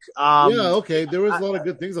quick. Yeah, okay. There was a lot of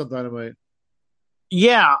good things on Dynamite.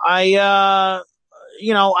 Yeah, again,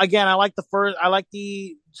 I like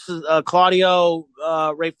the Claudio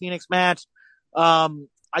Ray Phoenix match.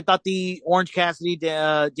 I thought the Orange Cassidy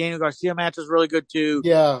Daniel Garcia match was really good too.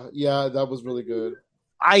 Yeah, that was really good.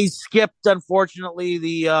 I skipped, unfortunately,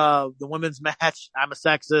 the women's match. I'm a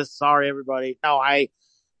sexist. Sorry, everybody. No, I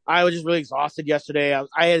was just really exhausted yesterday.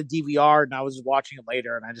 I had a DVR and I was just watching it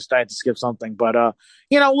later, and I had to skip something. But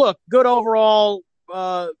look, good overall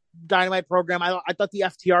Dynamite program. I thought the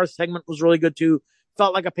FTR segment was really good too.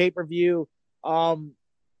 Felt like a pay-per-view.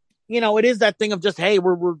 It is that thing of just, hey,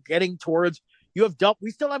 we're getting towards,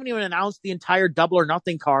 we still haven't even announced the entire Double or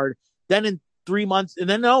Nothing card. Then in 3 months, and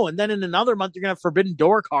then in another month you're gonna have Forbidden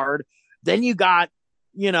Door card. Then you got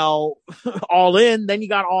All In. Then you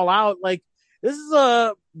got All Out. Like, this is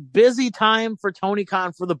a busy time for Tony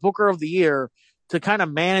Khan, for the Booker of the Year, to kind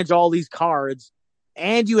of manage all these cards.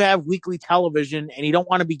 And you have weekly television, and you don't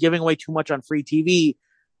want to be giving away too much on free TV.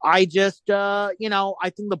 I just, I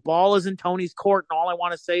think the ball is in Tony's court, and all I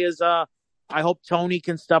want to say is, I hope Tony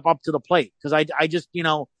can step up to the plate, because I just,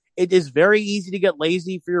 it is very easy to get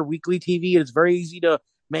lazy for your weekly TV. It's very easy to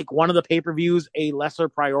make one of the pay-per-views a lesser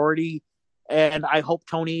priority, and I hope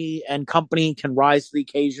Tony and company can rise to the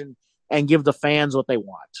occasion and give the fans what they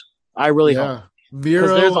want. I really hope.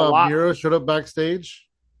 Miro showed up backstage.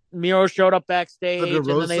 Miro showed up backstage, and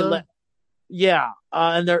then they let. Yeah,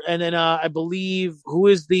 and then I believe, who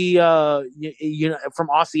is the from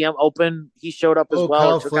ACM Open? He showed up as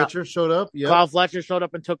well. Kyle Fletcher showed up. Yeah, Kyle Fletcher showed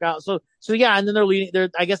up and took out. So yeah, and then they're leading.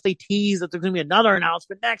 I guess they tease that there's going to be another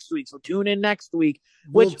announcement next week. So tune in next week.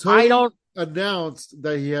 Which I don't announced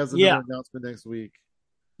that he has another announcement next week.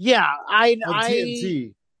 Yeah, on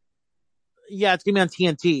TNT. Yeah, it's going to be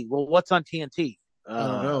on TNT. Well, what's on TNT? I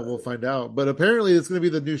don't know. We'll find out. But apparently, it's going to be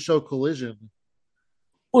the new show Collision.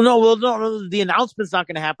 No. The announcement's not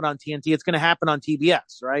going to happen on TNT. It's going to happen on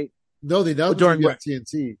TBS, right? No, the announcement's on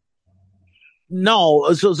TNT.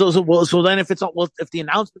 No, so then if the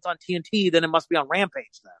announcement's on TNT, then it must be on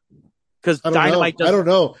Rampage then, because Dynamite doesn't. I don't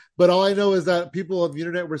know, but all I know is that people on the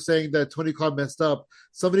internet were saying that Tony Khan messed up.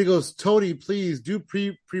 Somebody goes, Tony, please do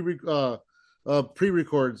pre-records,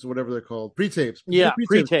 whatever they're called, pre-tapes. Yeah,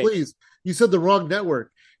 pre-tapes, please. You said the wrong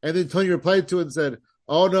network, and then Tony replied to it and said,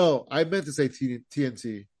 "Oh no, I meant to say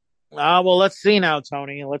TNT." Well, let's see now,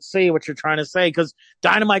 Tony. Let's see what you're trying to say, because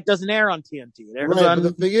Dynamite doesn't air on TNT. But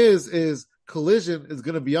the thing is Collision is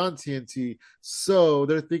going to be on TNT, so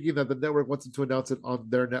they're thinking that the network wants them to announce it on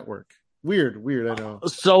their network. Weird, I know.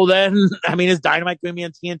 So then, is Dynamite going to be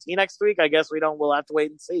on TNT next week? I guess we'll have to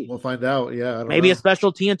wait and see. We'll find out, yeah. Maybe a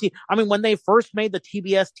special TNT. When they first made the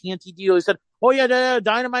TBS TNT deal, they said, oh yeah,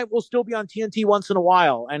 Dynamite will still be on TNT once in a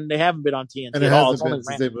while, and they haven't been on TNT and it hasn't been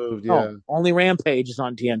since they moved, yeah. Only Rampage is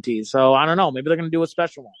on TNT, so I don't know. Maybe they're going to do a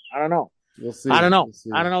special one. I don't know. We'll see. I don't know.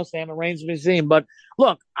 I don't know, Sam. It remains to be seen. But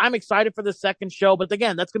look, I'm excited for the second show. But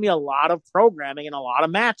again, that's going to be a lot of programming and a lot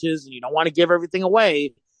of matches, and you don't want to give everything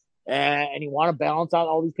away. And you want to balance out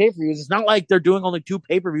all these pay-per-views. It's not like they're doing only 2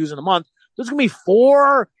 pay-per-views in a month. There's going to be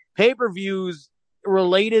 4 pay-per-views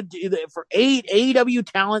related to for 8 AEW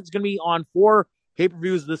talent is going to be on 4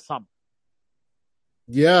 pay-per-views this summer.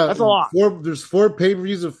 Yeah, that's a lot. There's 4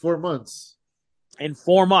 pay-per-views in 4 months. In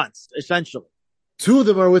 4 months, essentially. 2 of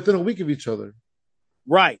them are within a week of each other.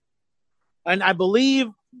 Right. And I believe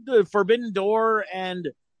the Forbidden Door and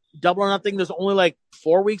Double or Nothing, there's only like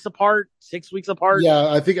 4 weeks apart, 6 weeks apart.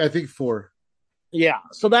 Yeah, I think 4. Yeah,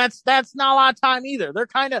 so that's not a lot of time either. They're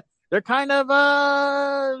kind of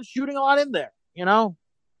shooting a lot in there,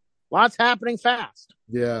 lots happening fast.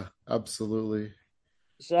 Yeah, absolutely.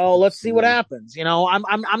 So let's see what happens.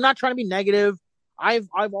 I'm not trying to be negative. I've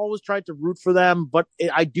always tried to root for them, but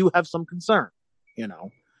I do have some concern.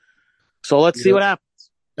 So let's see what happens.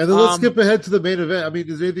 And then let's skip ahead to the main event.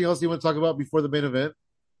 Is there anything else you want to talk about before the main event?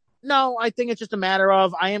 No, I think it's just a matter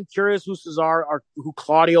of, I am curious who Cesaro or who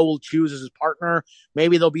Claudio will choose as his partner.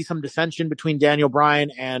 Maybe there'll be some dissension between Daniel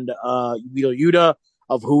Bryan and Wheeler Yuta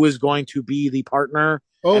of who is going to be the partner.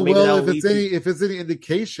 Oh, well, if it's any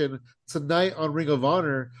indication, tonight on Ring of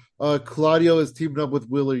Honor, Claudio is teamed up with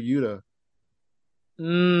Wheeler Yuta.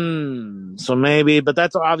 So maybe, but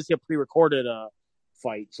that's obviously a pre-recorded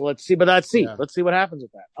fight. So let's see. But let's see. Yeah. Let's see what happens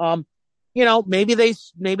with that. Maybe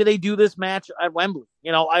they do this match at Wembley.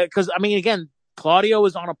 Because again, Claudio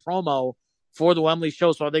is on a promo for the Wembley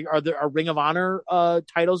show. So are Ring of Honor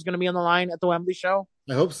titles going to be on the line at the Wembley show?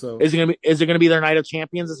 I hope so. Is it going to be their Night of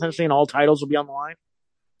Champions essentially, and all titles will be on the line?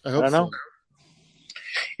 I don't know.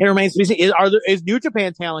 It remains to be seen. Is New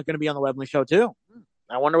Japan talent going to be on the Wembley show too?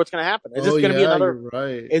 I wonder what's going to happen. Is this going to be another?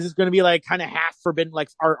 Right. Is this going to be like kind of half Forbidden? Like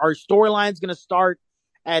our storyline's going to start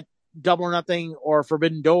at Double or Nothing or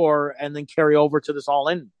Forbidden Door, and then carry over to this All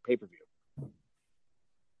In pay-per-view.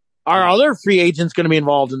 Are other free agents going to be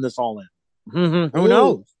involved in this All In? Mm-hmm. Who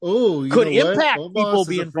knows? Oh, could Impact people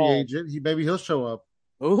be involved? Maybe he'll show up.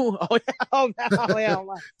 Oh yeah.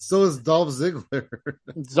 So is Dolph Ziggler.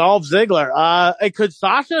 Could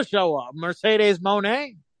Sasha show up? Mercedes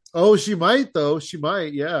Moné? Oh, she might though. She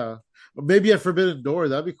might, yeah. Maybe at Forbidden Door.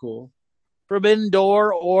 That'd be cool. Forbidden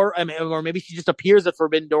Door, or maybe she just appears at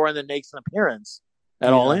Forbidden Door and then makes an appearance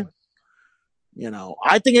at All In.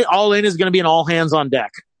 I think All In is going to be an all hands on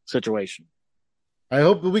deck situation. I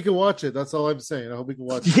hope that we can watch it. That's all I'm saying. I hope we can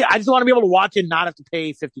watch it. Yeah, I just want to be able to watch it and not have to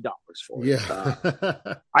pay $50 for it.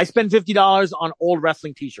 Yeah. I spend $50 on old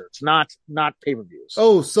wrestling t-shirts, not pay-per-views.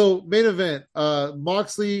 Oh, so main event,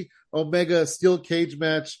 Moxley, Omega, steel cage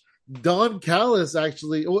match. Don Callis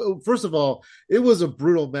actually, first of all, it was a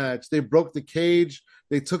brutal match. They broke the cage.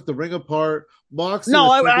 They took the ring apart. Moxley. No,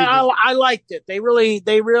 I liked it. They really,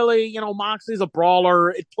 Moxley's a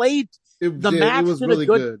brawler. It played the match. It was really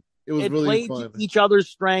good. It was really played fun. To each other's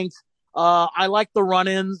strengths. I liked the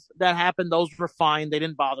run-ins that happened. Those were fine. They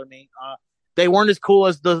didn't bother me. They weren't as cool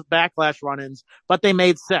as the Backlash run-ins, but they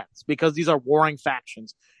made sense because these are warring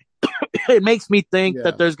factions. It makes me think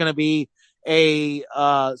that there's going to be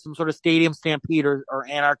some sort of stadium stampede or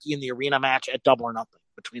anarchy in the arena match at Double or Nothing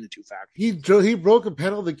between the two factions. He broke a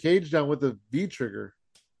panel of the cage down with a V trigger.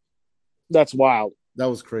 That's wild. That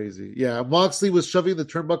was crazy. Yeah, Moxley was shoving the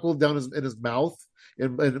turnbuckle down in his mouth,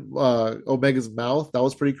 in Omega's mouth. That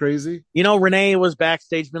was pretty crazy. Renee was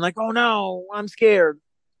backstage being like, "Oh no, I'm scared."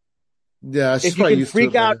 Yeah, she's probably used to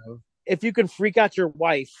it. If you can freak out your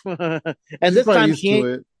wife, and this time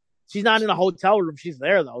she's not in a hotel room. She's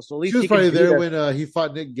there though, so at least she was probably there when he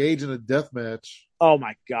fought Nick Gage in a death match. Oh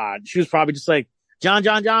my god, she was probably just like, John,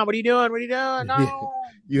 what are you doing? No,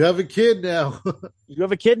 you have a kid now. You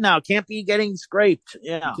have a kid now. Can't be getting scraped.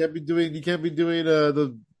 Yeah, you can't be doing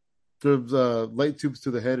the light tubes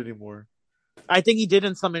to the head anymore. I think he did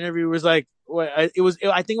in some interview. It was like I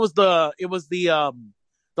think it was the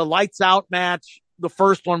lights out match, the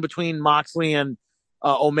first one between Moxley and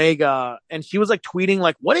Omega, and she was like tweeting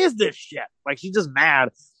like, "What is this shit?" Like she's just mad.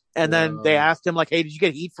 And then they asked him like, "Hey, did you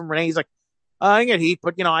get heat from Renee?" He's like, "I didn't get heat,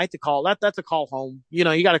 but I had to call. That's a call home. You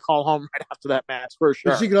got to call home right after that match for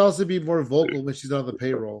sure." But she could also be more vocal when she's on the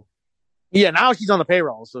payroll. Yeah, now she's on the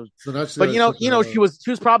payroll. So but she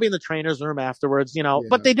was probably in the trainer's room afterwards.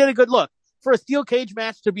 But they did a good look for a steel cage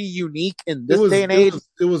match to be unique in this day and age.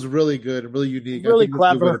 It was really good and really unique. Really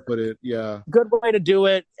clever. Good way to put it. Yeah, good way to do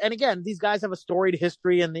it. And again, these guys have a storied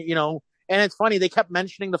history, and and it's funny they kept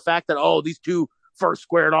mentioning the fact that these two first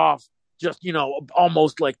squared off just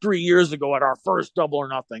almost like 3 years ago at our first Double or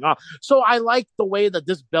Nothing. So I like the way that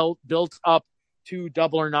this built up to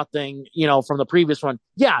Double or Nothing, from the previous one.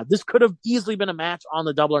 Yeah, this could have easily been a match on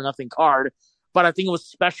the Double or Nothing card, but I think it was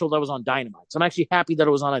special that it was on Dynamite. So I'm actually happy that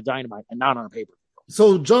it was on a Dynamite and not on a paper.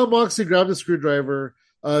 So John Moxley grabbed a screwdriver.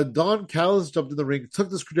 Don Callis jumped in the ring, took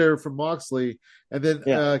the screwdriver from Moxley, and then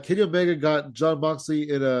Kenny Omega got John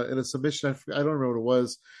Moxley in a submission. I don't remember what it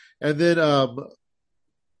was. And then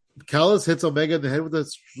Callis hits Omega in the head with a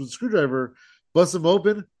screwdriver, busts him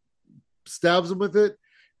open, stabs him with it,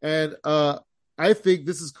 and I think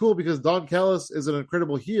this is cool because Don Callis is an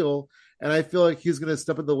incredible heel, and I feel like he's going to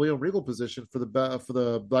step in the William Regal position for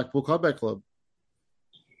the Blackpool Combat Club.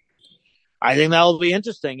 I think that'll be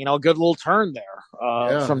interesting. A good little turn there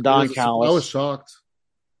from Don Callis. I was shocked.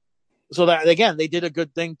 So that again, they did a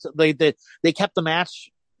good thing. They kept the match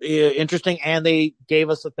interesting, and they gave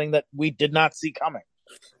us a thing that we did not see coming.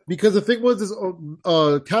 Because the thing was,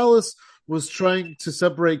 Callis was trying to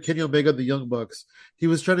separate Kenny Omega and the Young Bucks. He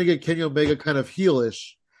was trying to get Kenny Omega kind of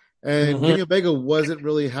heelish, and Kenny Omega wasn't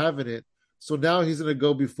really having it. So now he's going to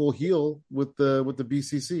go be full heel with the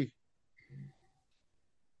BCC.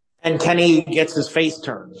 And Kenny gets his face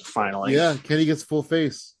turned finally. Yeah, Kenny gets full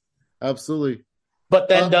face. Absolutely. But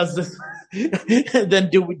then does this? Then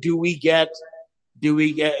do we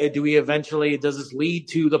eventually? Does this lead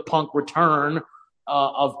to the Punk return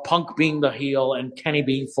of Punk being the heel and Kenny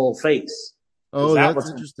being full face? Oh, that's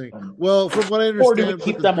interesting. Well, from what I understand, or do we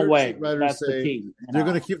keep them away? That's the key. They're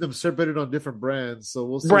going to keep them separated on different brands, so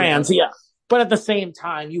we'll see. Brands, yeah. But at the same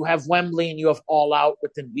time, you have Wembley and you have All Out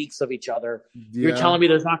within weeks of each other. Yeah. You're telling me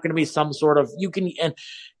there's not going to be some sort of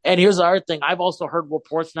and here's the other thing. I've also heard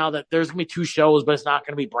reports now that there's going to be 2 shows, but it's not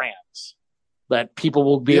going to be brands that people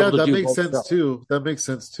will be able to do. Yeah, that makes sense too. That makes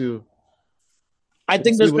sense too. I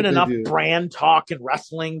think there's been enough brand talk in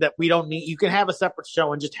wrestling that we don't need. You can have a separate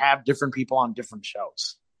show and just have different people on different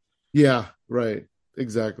shows. Yeah, right.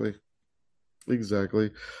 Exactly. You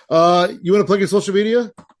want to plug your social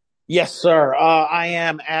media? Yes, sir. I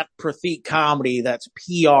am at Prateek Comedy. That's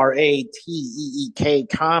Prateek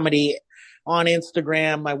Comedy on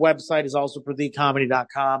Instagram. My website is also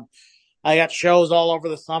prateekcomedy.com. I got shows all over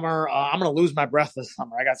the summer. I'm going to lose my breath this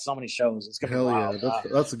summer. I got so many shows. It's going to be wild. Yeah,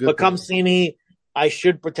 that's a good But come see me. I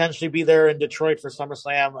should potentially be there in Detroit for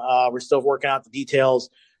SummerSlam. We're still working out the details.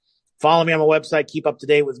 Follow me on my website. Keep up to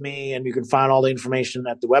date with me, and you can find all the information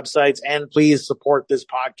at the websites. And please support this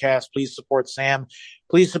podcast. Please support Sam.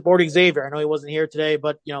 Please support Xavier. I know he wasn't here today,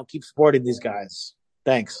 but, keep supporting these guys.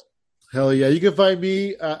 Thanks. Hell yeah. You can find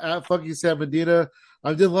me at Funky Sam Medina.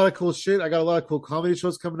 I'm doing a lot of cool shit. I got a lot of cool comedy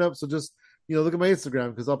shows coming up. So just, look at my Instagram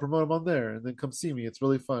because I'll promote them on there and then come see me. It's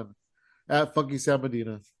really fun. At Funky Sam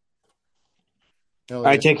Medina. All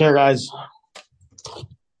right. Take care, guys.